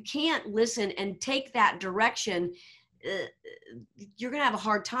 And if you can't listen and take that direction, you're going to have a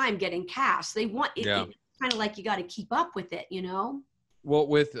hard time getting cast. They want it, it's kind of like you got to keep up with it, you know? Well,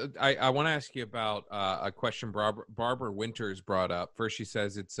 I want to ask you about a question Barbara Winters brought up. First, she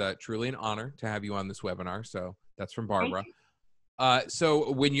says it's truly an honor to have you on this webinar. So that's from Barbara.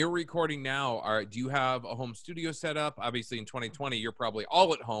 So when you're recording now, do you have a home studio set up? Obviously, in 2020, you're probably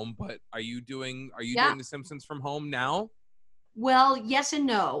all at home. But are you doing The Simpsons from home now? Well, yes and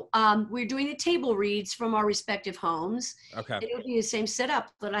no. We're doing the table reads from our respective homes. Okay. It'll be the same setup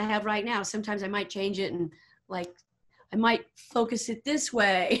that I have right now. Sometimes I might change it and I might focus it this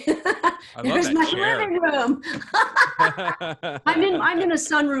way. There's my living room. I'm in a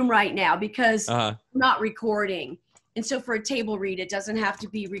sunroom right now because I'm not recording. And so for a table read, it doesn't have to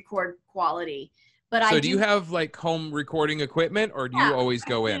be record quality. But so do you have like home recording equipment, or do you always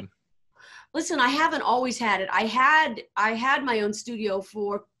go in? Listen, I haven't always had it. I had my own studio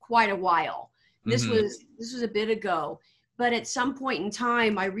for quite a while. This was a bit ago. But at some point in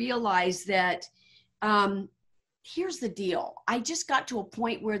time, I realized that here's the deal. I just got to a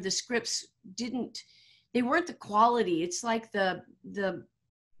point where the scripts they weren't the quality. It's like the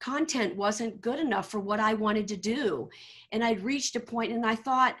content wasn't good enough for what I wanted to do. And I'd reached a point, and I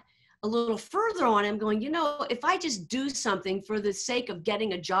thought a little further on, I'm going, if I just do something for the sake of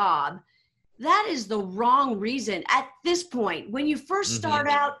getting a job, that is the wrong reason at this point. When you first start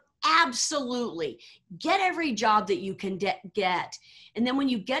out, absolutely get every job that you can get. And then when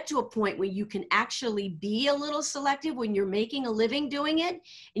you get to a point where you can actually be a little selective, when you're making a living doing it,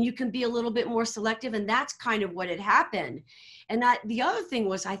 and you can be a little bit more selective, and that's kind of what had happened. And the other thing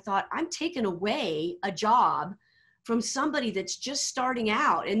was, I thought, I'm taking away a job from somebody that's just starting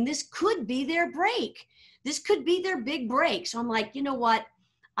out, and this could be their break. This could be their big break. So I'm like, you know what?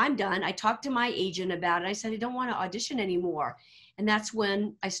 I'm done. I talked to my agent about it. I said, I don't want to audition anymore. And that's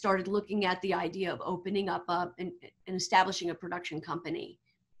when I started looking at the idea of opening up and establishing a production company.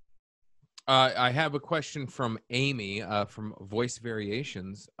 I have a question from Amy from Voice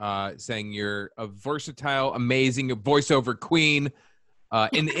Variations saying you're a versatile, amazing voiceover queen,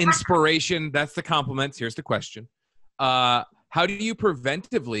 an inspiration. That's the compliments. Here's the question. How do you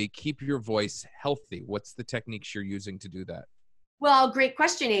preventively keep your voice healthy? What's the techniques you're using to do that? Well, great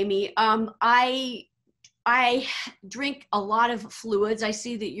question, Amy. I drink a lot of fluids. I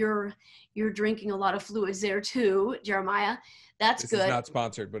see that you're drinking a lot of fluids there too, Jeremiah. That's good. This is not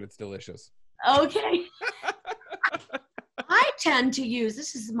sponsored, but it's delicious. Okay. I tend to use,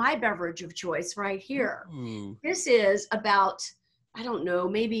 this is my beverage of choice right here. Ooh. This is about, I don't know,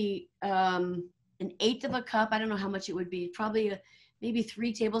 maybe an eighth of a cup. I don't know how much it would be. Probably maybe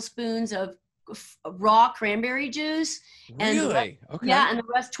 3 tablespoons of raw cranberry juice. Really? Okay. Yeah, and the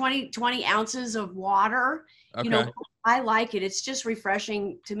rest 20 ounces of water. Okay. I like it. It's just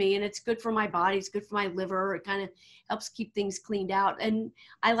refreshing to me, and it's good for my body. It's good for my liver. It kind of helps keep things cleaned out, and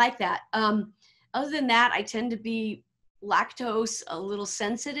I like that. Other than that, I tend to be lactose a little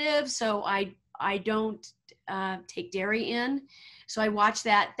sensitive, so I don't take dairy in. So I watch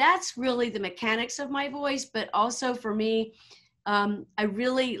that. That's really the mechanics of my voice, but also for me, I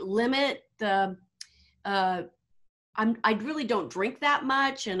really limit I really don't drink that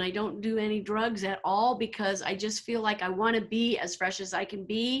much, and I don't do any drugs at all, because I just feel like I want to be as fresh as I can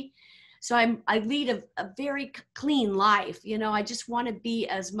be. So I lead a very clean life. I just want to be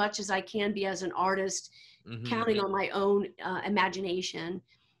as much as I can be as an artist, counting on my own imagination.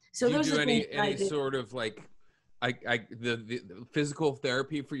 So do you those do are any sort of like the physical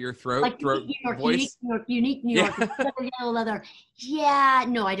therapy for your throat, like throat voice? Unique New York. Yellow leather. Yeah,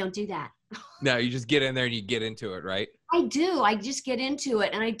 no, I don't do that. No, you just get in there and you get into it, right? I do. I just get into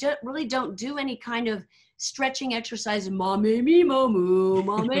it, and I really don't do any kind of stretching exercise. Ma me mo moo,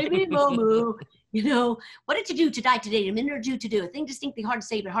 ma me mo moo. What did you do today? A minute or two to do. A thing distinctly hard to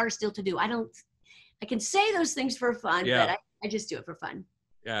say, but harder still to do. I can say those things for fun, but I just do it for fun.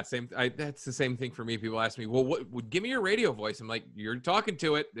 Yeah, same. That's the same thing for me. People ask me, well, give me your radio voice. I'm like, you're talking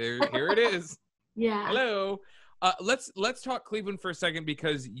to it. Here it is. Yeah. Hello. Let's talk Cleveland for a second,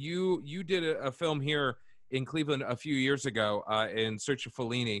 because you did a film here in Cleveland a few years ago, in Search of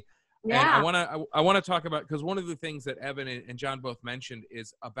Fellini. Yeah. And I want to talk about, because one of the things that Evan and John both mentioned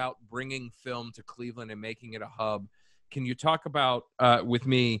is about bringing film to Cleveland and making it a hub. Can you talk about with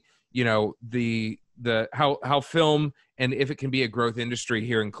me, you know, the how film, and if it can be a growth industry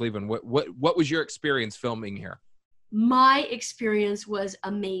here in Cleveland? What was your experience filming here? My experience was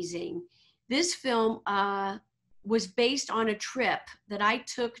amazing. This film was based on a trip that I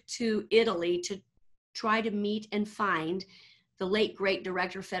took to Italy to try to meet and find the late great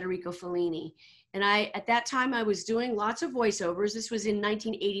director Federico Fellini. And at that time I was doing lots of voiceovers. This was in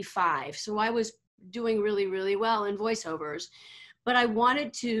 1985. So I was doing really, really well in voiceovers, but I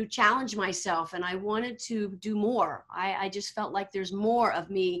wanted to challenge myself and I wanted to do more. I just felt like there's more of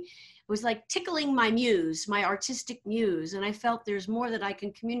me. It was like tickling my muse, my artistic muse. And I felt there's more that I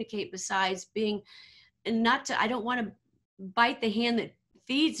can communicate besides being, and I don't want to bite the hand that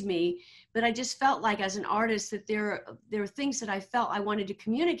feeds me, but I just felt like as an artist that there are things that I felt I wanted to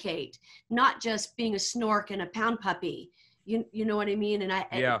communicate, not just being a snork and a pound puppy. You know what I mean?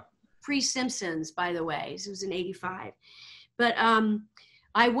 And pre-Simpsons, by the way, this was in 85. But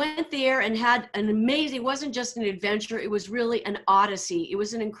I went there and had an amazing, it wasn't just an adventure, it was really an odyssey. It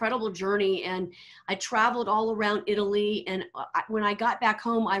was an incredible journey, and I traveled all around Italy, and when I got back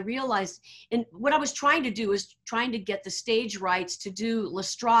home, I realized, and what I was trying to do was trying to get the stage rights to do La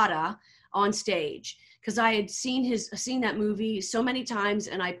Strada on stage, because I had seen that movie so many times,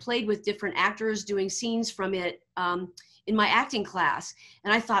 and I played with different actors doing scenes from it in my acting class.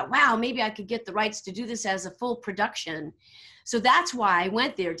 And I thought, wow, maybe I could get the rights to do this as a full production. So that's why I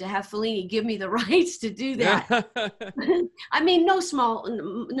went there, to have Fellini give me the rights to do that. I mean, no small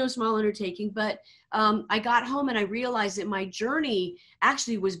undertaking, but I got home and I realized that my journey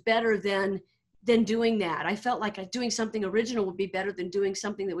actually was better than doing that. I felt like doing something original would be better than doing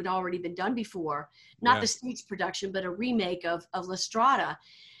something that would already been done before. Not the stage production, but a remake of La Strada.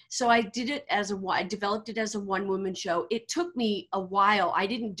 So I did it I developed it as a one-woman show. It took me a while. I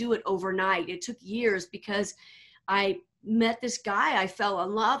didn't do it overnight. It took years, because I met this guy, I fell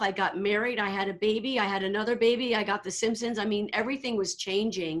in love, I got married, I had a baby, I had another baby, I got the Simpsons. I mean, everything was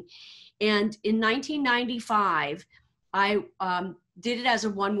changing. And in 1995, I did it as a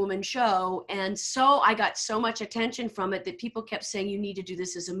one-woman show. And so I got so much attention from it that people kept saying, you need to do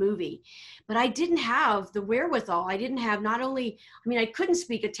this as a movie. But I didn't have the wherewithal. I didn't have I couldn't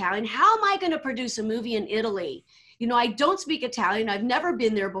speak Italian. How am I going to produce a movie in Italy? You know, I don't speak Italian. I've never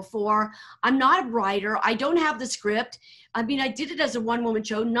been there before. I'm not a writer. I don't have the script. I mean, I did it as a one-woman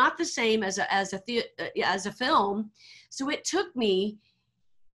show, not the same as a film. So it took me,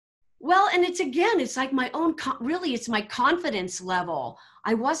 well, and it's like my own, it's my confidence level.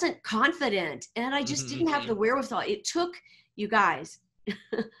 I wasn't confident, and I just didn't have the wherewithal. It took, you guys,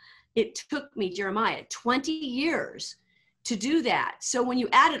 it took me, Jeremiah, 20 years to do that. So when you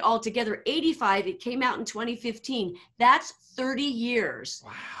add it all together, 85, it came out in 2015. That's 30 years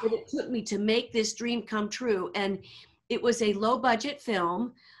that it took me to make this dream come true. And it was a low budget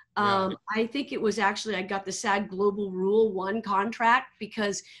film. I think it was actually, I got the SAG Global Rule 1 contract,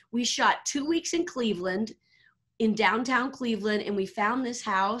 because we shot 2 weeks in Cleveland, in downtown Cleveland. And we found this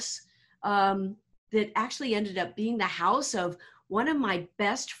house that actually ended up being the house of one of my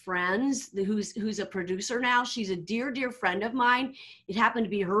best friends, who's a producer now. She's a dear, dear friend of mine. It happened to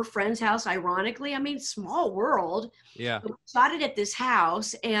be her friend's house, ironically. I mean, small world. Yeah. But we shot it at this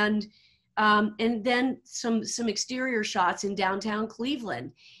house, and then some exterior shots in downtown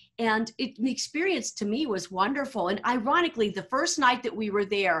Cleveland. And the experience to me was wonderful. And ironically, the first night that we were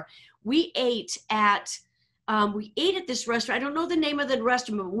there, we ate at this restaurant. I don't know the name of the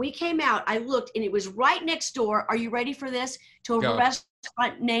restaurant, but when we came out, I looked, and it was right next door. Are you ready for this? To a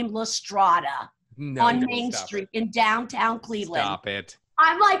restaurant named La Strada on Main Street in downtown Cleveland. Stop it.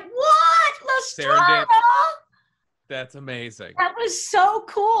 I'm like, what? La Strada? That's amazing. That was so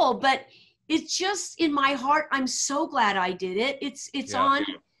cool. But it's just in my heart, I'm so glad I did it. It's on,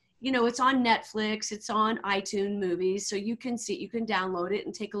 it's on Netflix, it's on iTunes Movies, so you can download it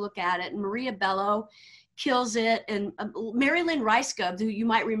and take a look at it. And Maria Bello kills it. And Mary Lynn Ricegub, who you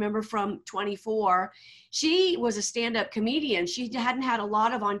might remember from 24, she was a stand-up comedian. She hadn't had a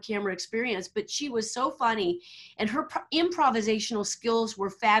lot of on-camera experience, but she was so funny, and her improvisational skills were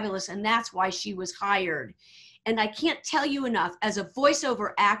fabulous, and that's why she was hired. And I can't tell you enough, as a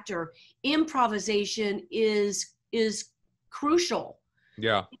voiceover actor, improvisation is crucial.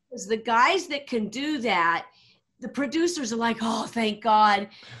 Yeah. Because the guys that can do that, the producers are like, oh, thank God.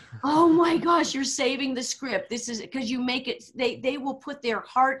 Oh my gosh, you're saving the script. This is because you make it, they will put their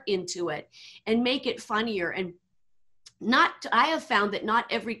heart into it and make it funnier and I have found that not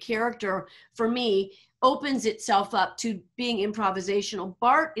every character for me opens itself up to being improvisational.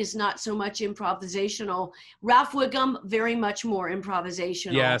 Bart is not so much improvisational. Ralph Wiggum, very much more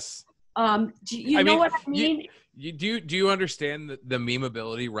improvisational. Yes. You know what I mean? Do you understand the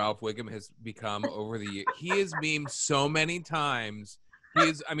memeability Ralph Wiggum has become over the years? He is memed so many times.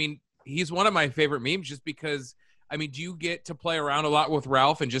 He's one of my favorite memes just because, do you get to play around a lot with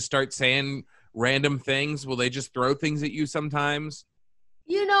Ralph and just start saying random things? Will they just throw things at you sometimes?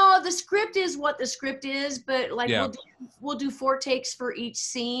 The script is what the script is, but like Yeah. we'll do 4 takes for each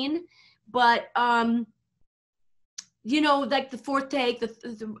scene, but like the fourth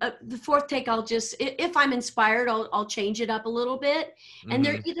take, I'll just, if I'm inspired, I'll change it up a little bit, and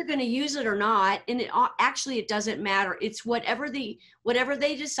they're either going to use it or not. And it doesn't matter. It's whatever they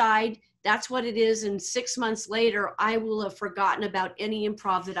decide. That's what it is. And 6 months later, I will have forgotten about any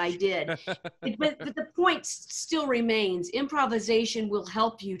improv that I did. but the point still remains. Improvisation will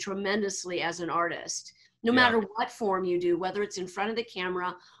help you tremendously as an artist, no matter what form you do, whether it's in front of the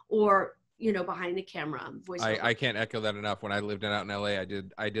camera or behind the camera. I can't echo that enough. When I lived out in LA,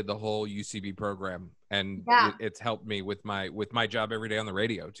 I did the whole UCB program, and it's helped me with my job every day on the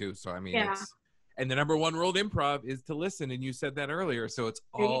radio too. So and the number 1 rule of improv is to listen, and you said that earlier. So it's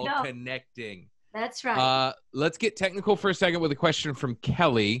all connecting. That's right. Let's get technical for a second with a question from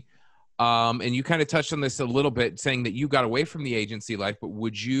Kelly. And you kind of touched on this a little bit, saying that you got away from the agency life, but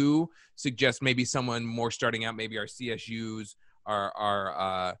would you suggest maybe someone more starting out, maybe our CSUs,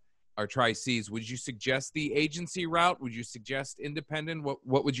 our Tri-Cs, would you suggest the agency route? Would you suggest independent?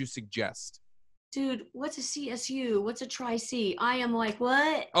 What would you suggest? Dude, what's a CSU? What's a Tri-C? I am like,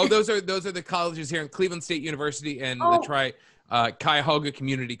 what? Oh, those are the colleges here in Cleveland State University and the Cuyahoga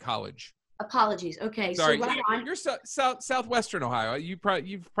Community College. Apologies. Okay. Sorry, so right on. You're southwestern Ohio. You've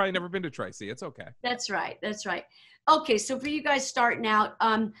probably never been to Tri-C. It's okay. That's right. Okay, so for you guys starting out,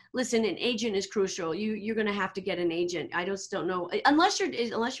 listen, an agent is crucial. You're going to have to get an agent. I just don't know, unless you're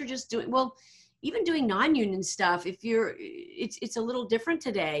just doing, even doing non-union stuff. It's a little different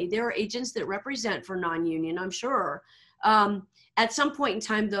today. There are agents that represent for non-union, I'm sure. At some point in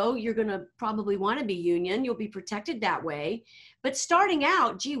time, though, you're going to probably want to be union. You'll be protected that way. But starting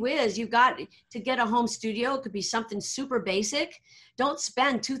out, gee whiz, you got to get a home studio. It could be something super basic. Don't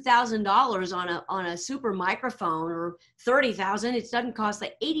spend $2,000 on a super microphone, or $30,000. It doesn't cost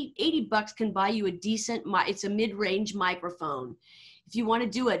like $80 can buy you a decent, it's a mid-range microphone if you want to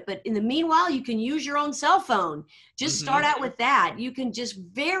do it. But in the meanwhile, you can use your own cell phone. Just start out with that. You can just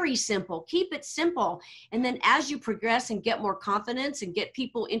very simple, keep it simple. And then as you progress and get more confidence and get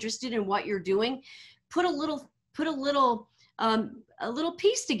people interested in what you're doing, put a little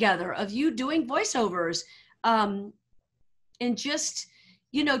piece together of you doing voiceovers, and just,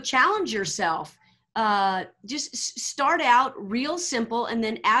 challenge yourself. Just start out real simple. And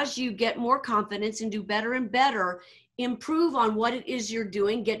then as you get more confidence and do better and better, improve on what it is you're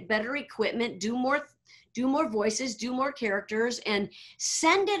doing, get better equipment, do more voices, do more characters, and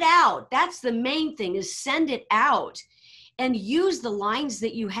send it out. That's the main thing, is send it out and use the lines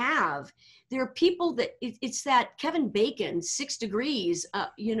that you have. There are people that it's that Kevin Bacon, 6 degrees,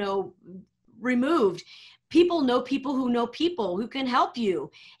 removed. People know people who can help you.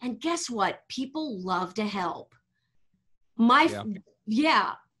 And guess what? People love to help. I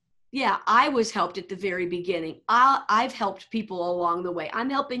was helped at the very beginning. I've helped people along the way. I'm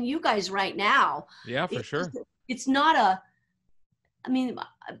helping you guys right now. Yeah, for sure. It's not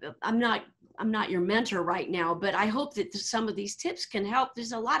I'm not your mentor right now, but I hope that some of these tips can help.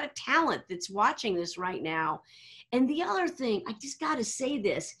 There's a lot of talent that's watching this right now. And the other thing, I just got to say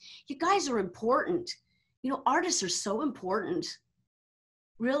this, you guys are important. Artists are so important.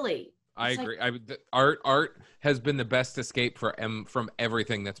 Really. I agree. Art has been the best escape from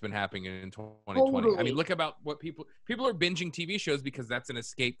everything that's been happening in 2020. Totally. Look about what people are binging TV shows because that's an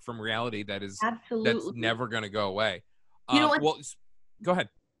escape from reality that's never going to go away. Well, go ahead.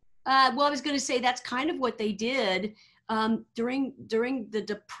 I was going to say that's kind of what they did during the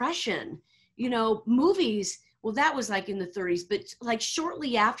Depression. Movies. Well, that was like in the 30s, but like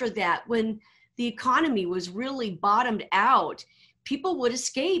shortly after that, when the economy was really bottomed out, people would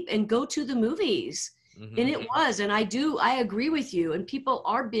escape and go to the movies. And it was, and I agree with you. And people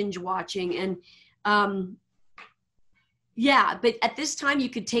are binge watching, and but at this time you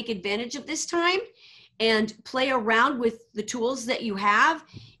could take advantage of this time and play around with the tools that you have.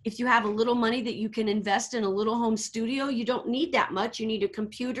 If you have a little money that you can invest in a little home studio, you don't need that much. You need a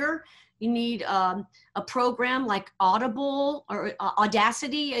computer. You need a program like Audible or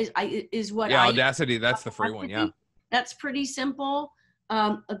Audacity is what Audacity. That's the free one. Yeah. That's pretty simple.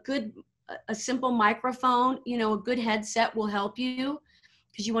 A a simple microphone, you know, a good headset will help you,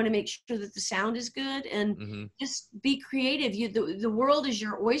 because you want to make sure that the sound is good, and just be creative. The world is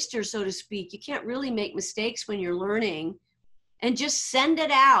your oyster, so to speak. You can't really make mistakes when you're learning, and just send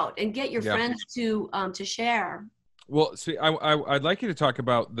it out and get your friends to share. Well, see, I'd like you to talk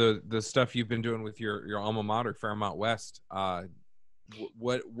about the stuff you've been doing with your alma mater, Fairmont West.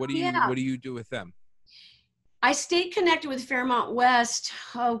 What do you do with them? I stayed connected with Fairmont West.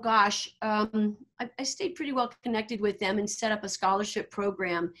 Oh gosh, I stayed pretty well connected with them and set up a scholarship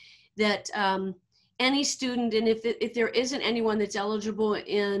program that any student, and if there isn't anyone that's eligible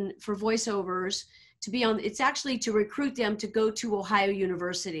for voiceovers to be on, it's actually to recruit them to go to Ohio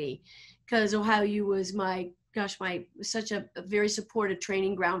University, because Ohio U was such a very supportive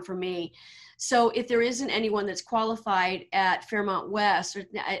training ground for me. So if there isn't anyone that's qualified at Fairmont West, or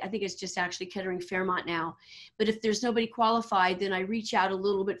I think it's just actually Kettering Fairmont now, but if there's nobody qualified, then I reach out a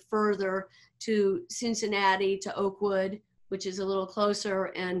little bit further to Cincinnati, to Oakwood, which is a little closer,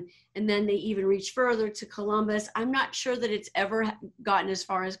 and then they even reach further to Columbus. I'm not sure that it's ever gotten as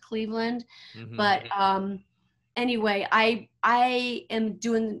far as Cleveland, but anyway, I am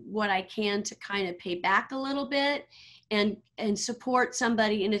doing what I can to kind of pay back a little bit and support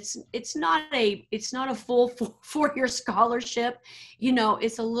somebody. And it's not a full 4-year scholarship. You know,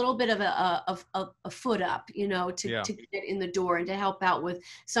 it's a little bit of a foot up, you know, to get in the door and to help out with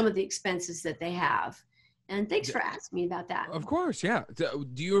some of the expenses that they have. And thanks for asking me about that. Of course, yeah.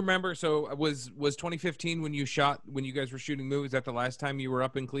 Do you remember? So was 2015 when you guys were shooting movies? That the last time you were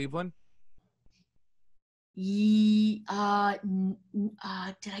up in Cleveland? Did I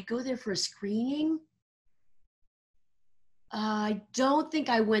go there for a screening? I don't think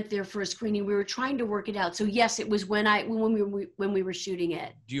I went there for a screening. We were trying to work it out. So yes, it was when we were shooting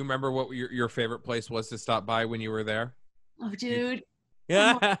it. Do you remember what your favorite place was to stop by when you were there? Oh, dude.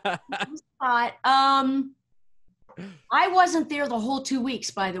 Yeah. I wasn't there the whole 2 weeks,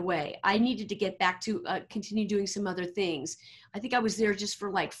 by the way. I needed to get back to continue doing some other things. I think I was there just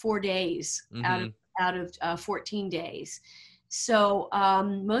for like 4 days out of 14 days. So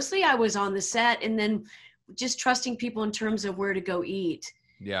mostly I was on the set, and then just trusting people in terms of where to go eat.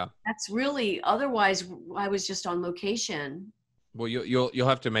 Yeah. That's really, otherwise I was just on location. Well, you'll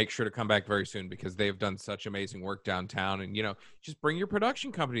have to make sure to come back very soon, because they've done such amazing work downtown, and just bring your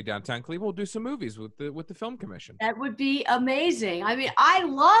production company downtown. Cleveland will do some movies with the film commission. That would be amazing. I mean, I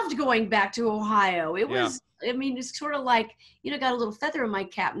loved going back to Ohio. It was, I mean, it's sort of like, got a little feather in my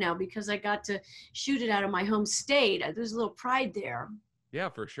cap now because I got to shoot it out of my home state. There's a little pride there. Yeah,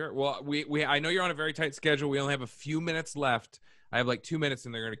 for sure. Well, I know you're on a very tight schedule. We only have a few minutes left. I have like 2 minutes,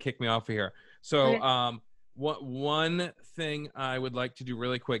 and they're going to kick me off of here. So, okay. One thing I would like to do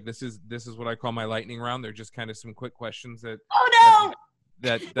really quick. This is what I call my lightning round. They're just kind of some quick questions that. Oh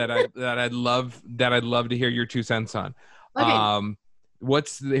no! That I'd love to hear your 2 cents on. Okay.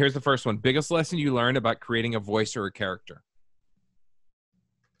 Here's the first one. Biggest lesson you learned about creating a voice or a character?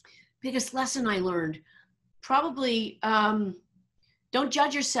 Biggest lesson I learned, probably don't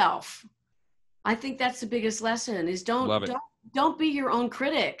judge yourself. I think that's the biggest lesson, is don't be your own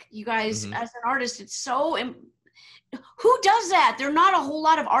critic. You guys, as an artist, it's so, who does that? There are not a whole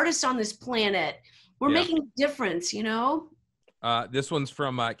lot of artists on this planet. We're making a difference, This one's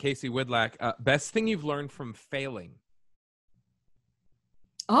from Casey Widlack. Best thing you've learned from failing?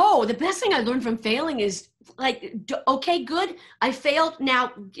 Oh, the best thing I learned from failing is like, okay, good. I failed.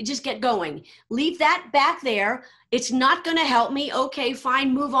 Now just get going. Leave that back there. It's not going to help me. Okay,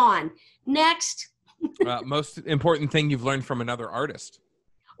 fine. Move on. Next. Most important thing you've learned from another artist?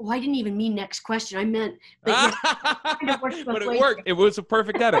 Oh, I didn't even mean next question. I meant. But it worked. It was a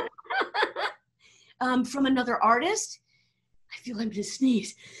perfect edit. From another artist? I feel I'm going to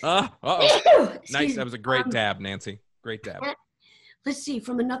sneeze. Uh-oh. Nice. That was a great dab, Nancy. Great dab. Let's see,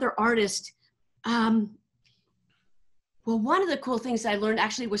 from another artist. Well, one of the cool things I learned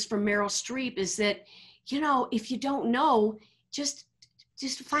actually was from Meryl Streep, is that, if you don't know, just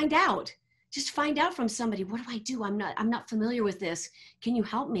find out. Just find out from somebody. What do I do? I'm not familiar with this. Can you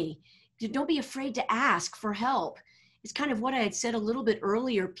help me? Don't be afraid to ask for help. It's kind of what I had said a little bit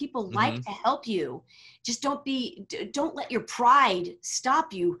earlier. People like to help you. Just don't let your pride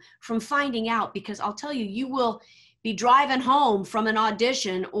stop you from finding out, because I'll tell you, you will be driving home from an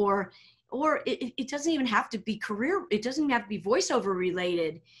audition, or it doesn't even have to be career. It doesn't even have to be voiceover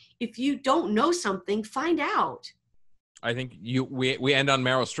related. If you don't know something, find out. I think we end on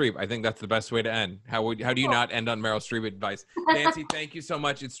Meryl Streep. I think that's the best way to end. How do you not end on Meryl Streep advice? Nancy, thank you so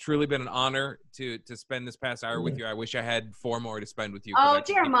much. It's truly been an honor to spend this past hour with you. I wish I had 4 more to spend with you. Oh,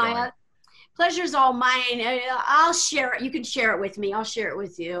 Jeremiah. Pleasure's all mine. I'll share it. You can share it with me. I'll share it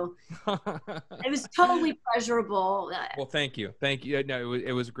with you. It was totally pleasurable. Well, thank you. Thank you. No,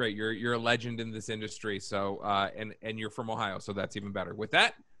 it was great. You're a legend in this industry. So, and you're from Ohio, so that's even better. With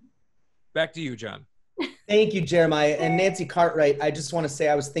that, back to you, John. Thank you, Jeremiah. And Nancy Cartwright, I just want to say,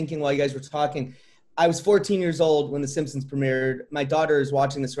 I was thinking while you guys were talking, I was 14 years old when The Simpsons premiered. My daughter is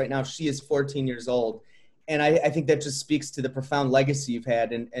watching this right now. She is 14 years old. And I think that just speaks to the profound legacy you've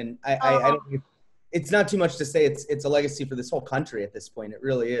had. And I don't think it's not too much to say it's a legacy for this whole country at this point. It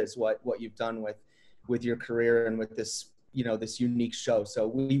really is what you've done with your career and with this, this unique show. So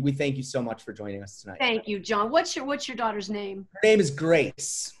we thank you so much for joining us tonight. Thank you, John. What's your daughter's name? Her name is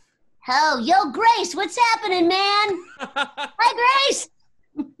Grace. Oh, yo, Grace, what's happening, man? Hi, Grace.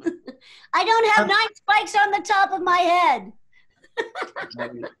 I don't have 9 spikes on the top of my head.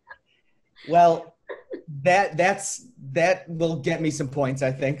 Well, that will get me some points,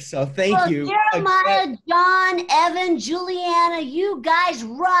 I think. So thank you. Jeremiah, John, Evan, Juliana, you guys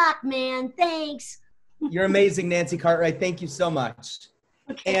rock, man. Thanks. You're amazing, Nancy Cartwright. Thank you so much.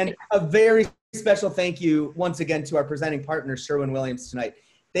 Okay. And a very special thank you once again to our presenting partner, Sherwin-Williams, tonight.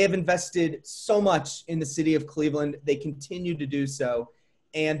 They have invested so much in the city of Cleveland. They continue to do so.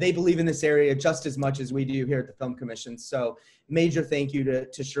 And they believe in this area just as much as we do here at the Film Commission. So major thank you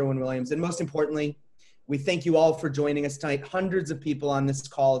to Sherwin-Williams. And most importantly, we thank you all for joining us tonight. Hundreds of people on this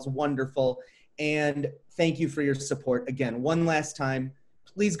call. It's wonderful. And thank you for your support. Again, one last time,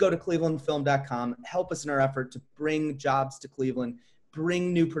 please go to clevelandfilm.com. Help us in our effort to bring jobs to Cleveland,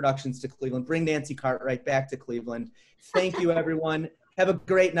 bring new productions to Cleveland, bring Nancy Cartwright back to Cleveland. Thank you, everyone. Have a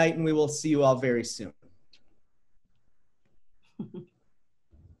great night, and we will see you all very soon.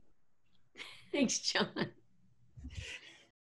 Thanks, John.